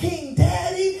husband, king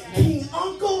daddy, king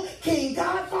uncle, king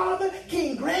godfather,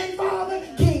 king grandfather,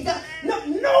 king god. No,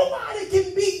 nobody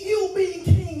can beat you being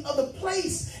king of the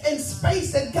place and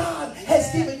space that God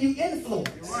has given you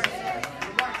influence.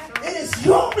 It is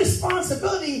your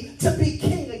responsibility to be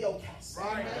king of your castle.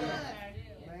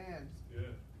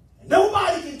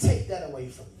 Nobody can take that away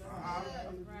from you.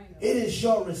 It is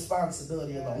your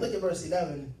responsibility alone. Look at verse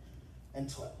 11 and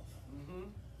 12.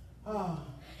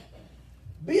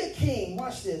 Be a king,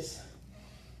 watch this,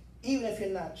 even if you're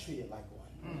not treated like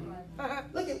one.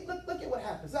 Look at what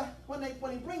happens.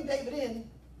 When he bring David in,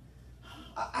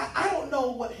 I don't know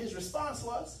what his response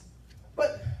was,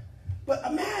 but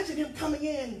imagine him coming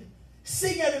in,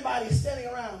 seeing everybody standing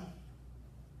around,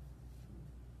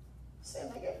 saying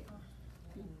like, hey,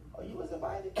 oh, you was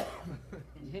invited?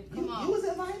 You was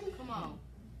invited? Come on.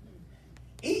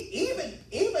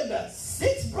 Even the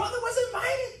sixth brother was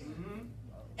invited?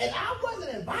 And I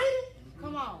wasn't invited?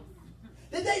 Come on.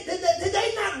 Did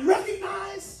they not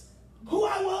recognize who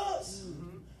I was?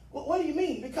 What do you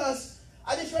mean? Because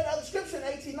I just read another scripture in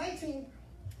 18:19.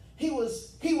 He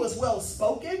was well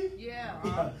spoken.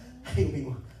 Yeah.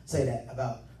 People say that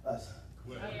about us.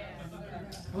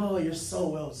 Oh, you're so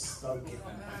well spoken.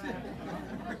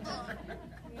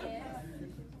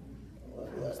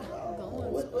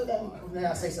 What that mean?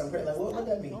 Now I say something great like what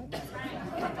that mean?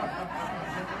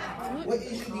 What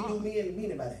issue do you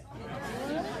mean by that?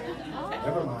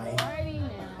 Never mind.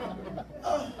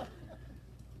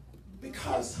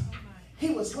 Because he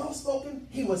was well spoken,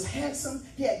 he was handsome,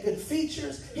 he had good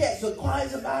features, he had good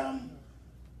qualities about him.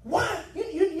 Why?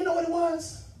 You know what it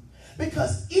was?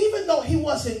 Because even though he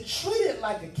wasn't treated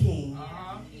like a king,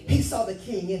 he saw the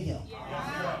king in him.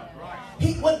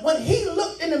 When he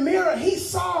looked in the mirror, he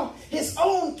saw his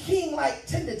own king-like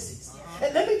tendencies.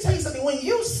 And let me tell you something. When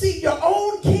you see your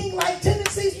own king-like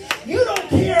tendencies, you don't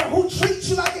care who treats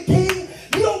you like a king.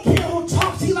 You don't care who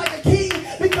talks to you like a king.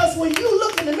 Because when you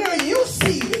look in the mirror, you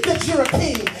see that you're a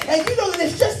king. And you know that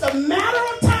it's just a matter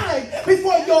of time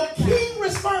before your king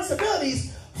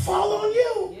responsibilities fall on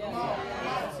you.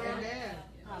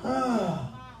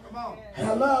 And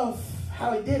I love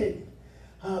how he did it.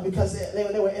 Because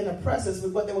they were in the presence,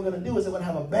 but what they were going to do is they were going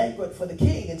to have a banquet for the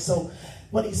king. And so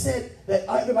when he said that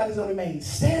everybody's going to remain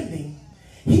standing,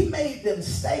 he made them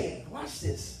stand. Watch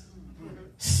this.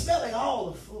 Smelling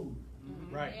all the food.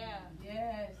 Right. Yeah.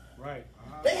 Yes. Right.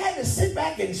 They had to sit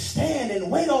back and stand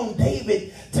and wait on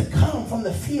David to come from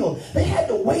the field. They had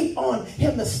to wait on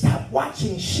him to stop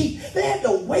watching sheep. They had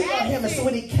to wait on him. And so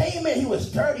when he came in, he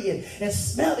was dirty and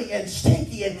smelly and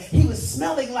stinky, and he was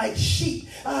smelling like sheep.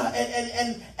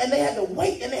 And they had to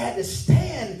wait and they had to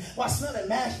stand while smelling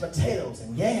mashed potatoes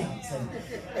and yams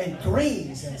and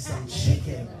greens and some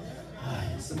chicken.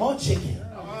 Some more chicken.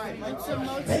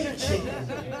 Baked chicken.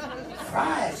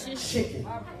 Fried chicken.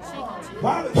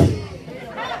 Barbecue.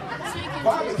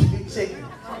 Barbecue chicken.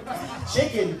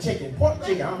 Chicken. Pork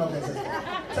chicken. I don't know what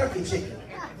that's. Turkey chicken.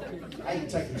 I eat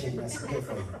turkey chicken. That's good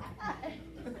for you.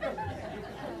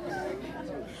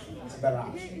 It's a better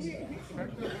option.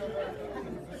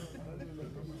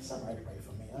 Somebody pray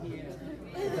for me, huh?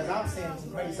 Because I'm saying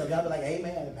some crazy stuff. Y'all be like,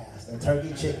 amen, Pastor.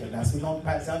 Turkey chicken. That's what we're going to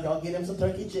pass out. Y'all get him some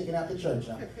turkey chicken after church,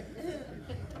 huh?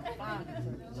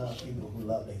 Love people who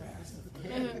love their pastor.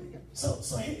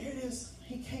 So here it is.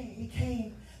 He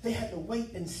came. They had to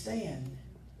wait and stand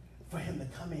for him to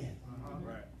come in.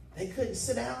 Right. They couldn't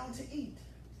sit down to eat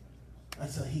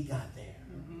until he got there.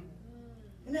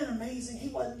 Isn't that amazing? He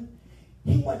wasn't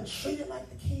treated like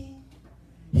the king.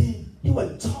 He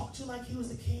wasn't talked to like he was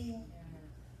the king.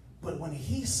 But when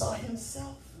he saw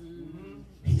himself,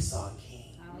 he saw a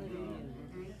king.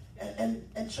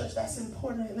 And church, that's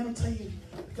important. And let me tell you,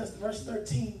 because verse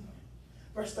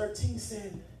 13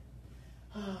 said,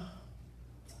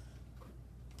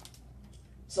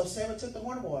 so Samuel took the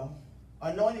horn of oil,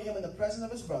 anointed him in the presence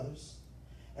of his brothers,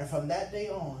 and from that day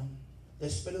on, the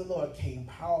Spirit of the Lord came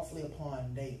powerfully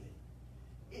upon David.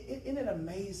 Isn't it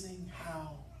amazing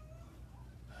how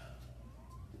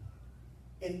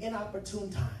in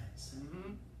inopportune times,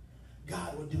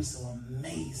 God will do some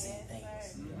amazing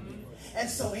things. And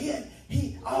so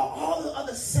all the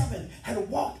other seven had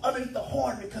walked underneath the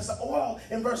horn because the oil,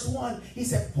 in verse 1, he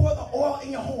said, pour the oil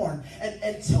in your horn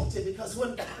and tilt it, because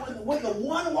when the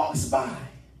one walks by,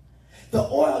 the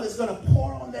oil is going to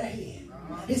pour on their head.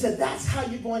 He said, that's how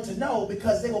you're going to know,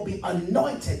 because they will be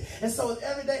anointed. And so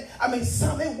every day,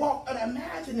 some, they walk under,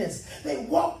 imagine this, they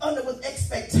walk under with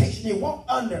expectation. They walk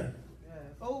under.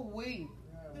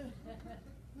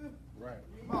 Right.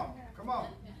 Come on. Come on.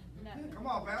 Come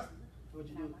on, Pastor. What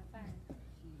you do?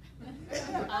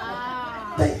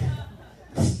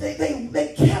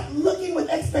 They kept looking with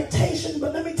expectation,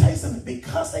 but let me tell you something,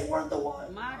 because they weren't the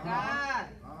one. My God.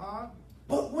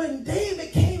 But when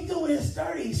David came through with his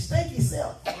dirty, stinky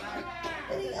self,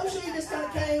 and I'm sure he just kind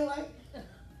of came like,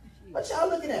 what y'all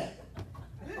looking at?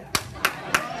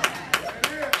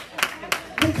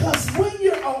 Because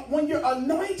when you're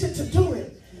anointed to do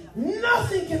it,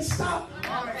 nothing can stop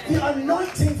the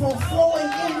anointing from flowing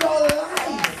in your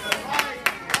life.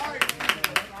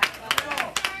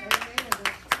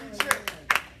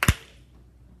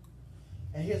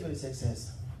 And here's what it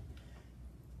says.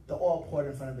 The oil poured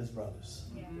in front of his brothers.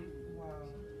 Yeah. Wow.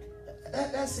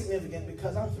 That's significant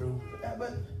because I'm through.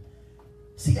 But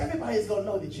see, everybody's going to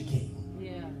know that you're king.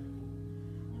 Yeah.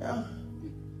 Now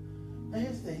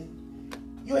here's the thing.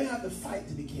 You ain't have to fight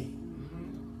to be king.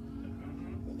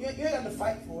 You ain't have to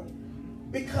fight for it.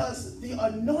 Because the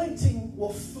anointing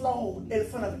will flow in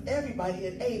front of everybody,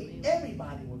 and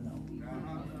everybody will know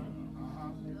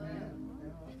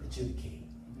that you're the king.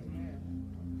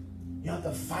 You don't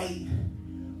have to fight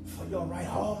for your right.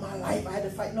 All my life I had to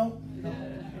fight. No.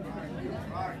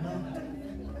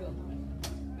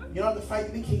 You don't have to fight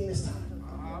to be king this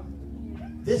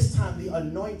time. This time the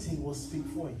anointing will speak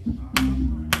for you.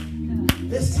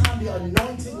 This time the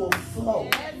anointing will flow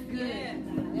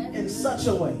in such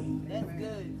a way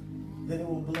that it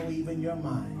will blow even your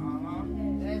mind.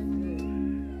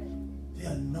 The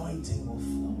anointing will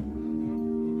flow.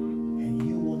 And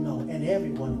you will know, and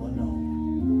everyone will know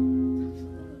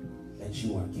that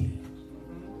you are king.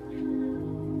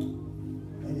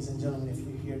 Ladies and gentlemen, if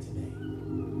you're here today,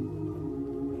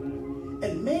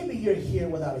 and maybe you're here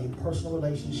without a personal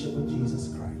relationship with Jesus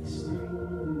Christ,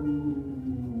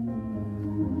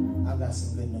 I've got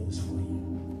some good news for you.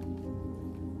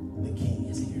 The King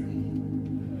is here.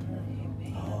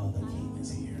 Oh, the King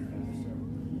is here.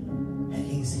 And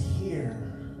he's here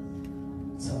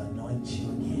to anoint you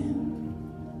again.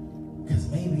 Because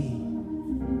maybe,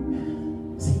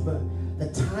 see, but the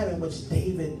time in which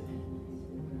David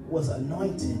was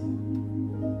anointed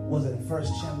was in 1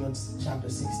 Samuel chapter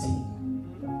 16.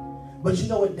 But you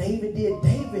know what David did?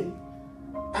 David,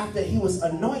 after he was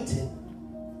anointed,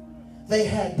 they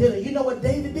had dinner. You know what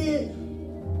David did?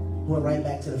 Went right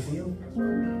back to the field.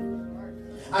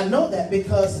 I know that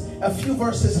because a few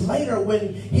verses later,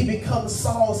 when he becomes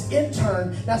Saul's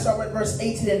intern, that's why I read verse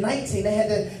 18 and 19. They had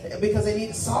to, because they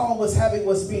needed, Saul was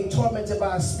being tormented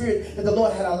by a spirit that the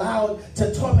Lord had allowed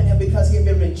to torment him because he had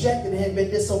been rejected and had been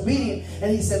disobedient.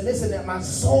 And he said, listen, that my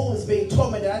soul is being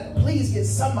tormented. Please get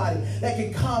somebody that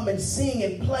can come and sing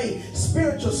and play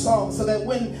spiritual songs so that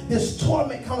when this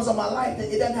torment comes on my life, that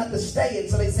it doesn't have to stay. And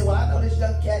so they said, well, I know this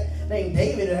young cat named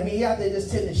David. I mean, he out there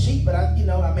just tending sheep, but he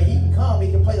can come, he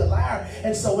can play the lyre.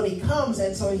 And so when he comes,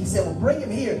 and so he said, well, bring him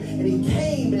here. And he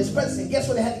came in his presence, and guess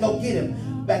where they had to go get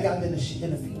him? Back out in the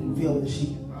field with the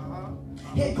sheep.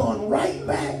 He had gone right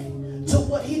back to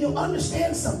what he knew.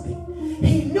 Understand something.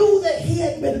 He knew that he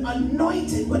had been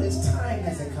anointed, but his time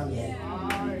hasn't come yet.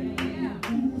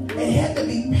 And he had to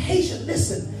be patient.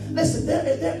 Listen,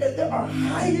 there are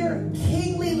higher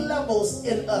kingly levels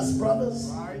in us,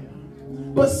 brothers.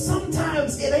 But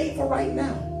sometimes it ain't for right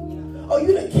now. Oh,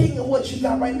 you're the king of what you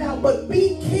got right now, but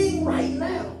be king right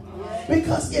now.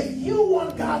 Because if you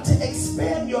want God to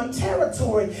expand your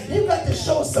territory, you've got to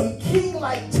show some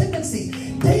king-like tendencies.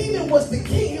 David was the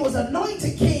king. He was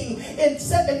anointed king in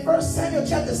 1 Samuel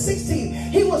chapter 16.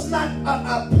 He was not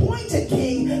appointed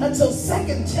king until 2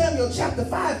 Samuel chapter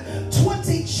 5,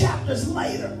 20 chapters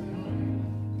later.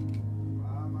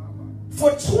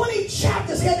 For 20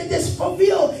 chapters, he had to just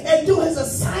fulfill and do his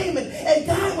assignment. And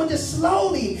God was just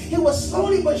he was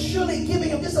slowly but surely giving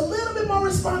him just a little bit more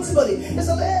responsibility. Just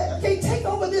okay, take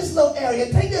over this little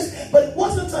area, take this. But it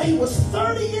wasn't until he was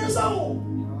 30 years old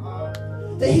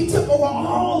that he took over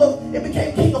and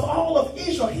became king of all of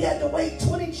Israel. He had to wait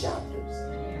 20 chapters.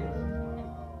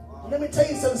 Let me tell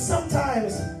you something.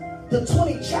 Sometimes the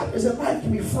 20 chapters in life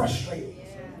can be frustrating.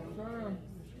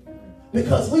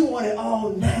 Because we want it all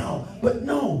now. But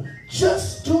no,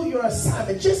 just do your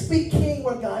assignment. Just be king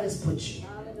where God has put you.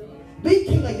 Be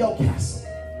king of your castle.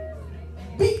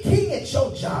 Be king at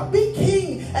your job. Be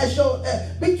king as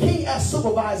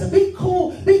supervisor. Be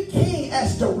king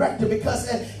as director. Because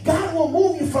God will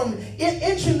move you from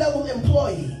entry-level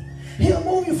employee. He'll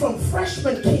move you from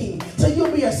freshman king till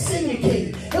you'll be a senior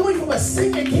king. He'll move you from a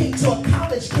senior king to a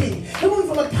college king. He'll move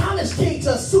you from a college king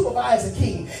to a supervisor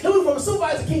king. He'll move you from a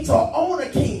supervisor king to an owner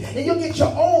king. And you'll get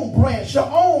your own branch, your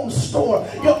own store,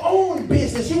 your own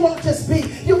business. You won't just be,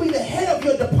 you'll be the head of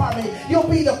your department. You'll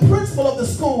be the principal of the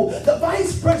school, the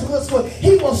vice principal.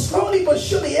 He will slowly but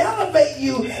surely elevate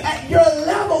you at your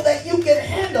level that you can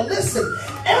handle. Listen,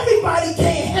 everybody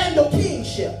can't handle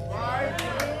kingship.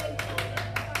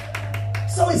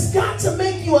 So it's got to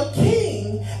make you a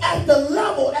king at the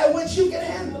level at which you can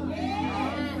handle.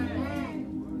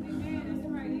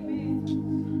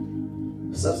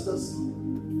 Sisters,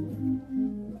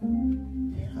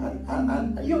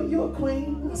 you're a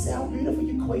queen. I say how beautiful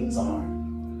you queens are.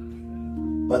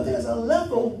 But there's a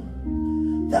level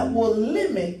that will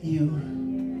limit you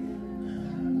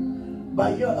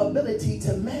by your ability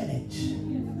to manage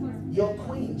your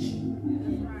queenship.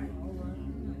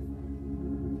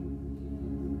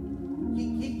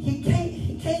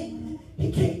 He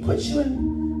can't put you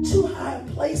in too high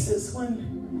places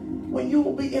when you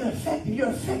will be ineffective. You're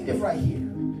effective right here.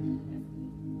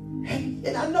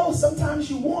 And I know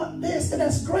sometimes you want this, and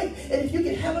that's great. And if you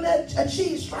can handle that,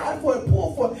 achieve, strive for it,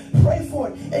 pull for it, pray for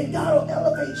it, and God will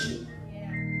elevate you.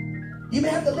 You may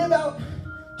have to live out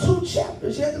 2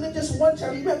 chapters. You have to live just 1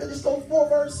 chapter. You may have to just go 4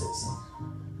 verses.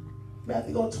 You may have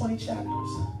to go 20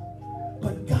 chapters.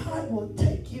 But God will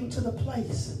take you to the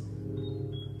place.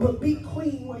 But be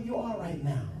queen where you are right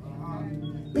now.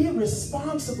 Be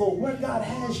responsible where God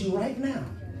has you right now.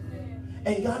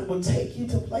 And God will take you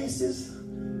to places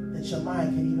that your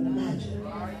mind can't even imagine.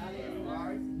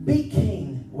 Be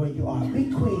king where you are. Be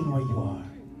queen where you are.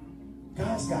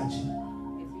 God's got you.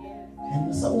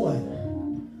 And so what?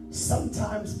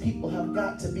 Sometimes people have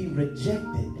got to be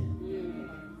rejected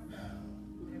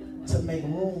to make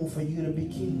room for you to be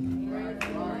king.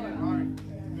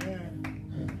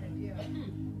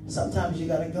 Sometimes you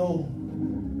got to go.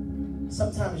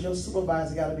 Sometimes your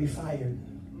supervisor got to be fired.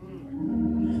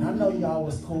 And I know y'all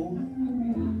was cool,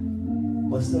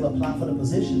 but still apply for the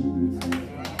position.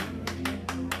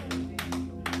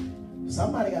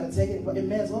 Somebody got to take it, but it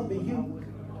may as well be you.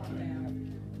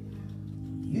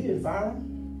 You didn't fire him.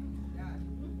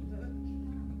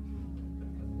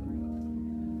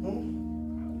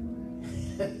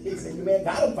 He said, you man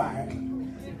got him fired.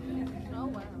 Oh,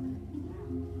 wow.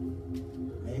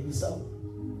 Maybe so.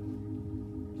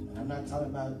 And I'm not talking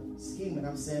about scheming.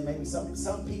 I'm saying maybe some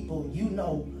people you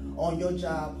know on your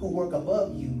job who work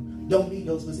above you don't need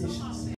those positions.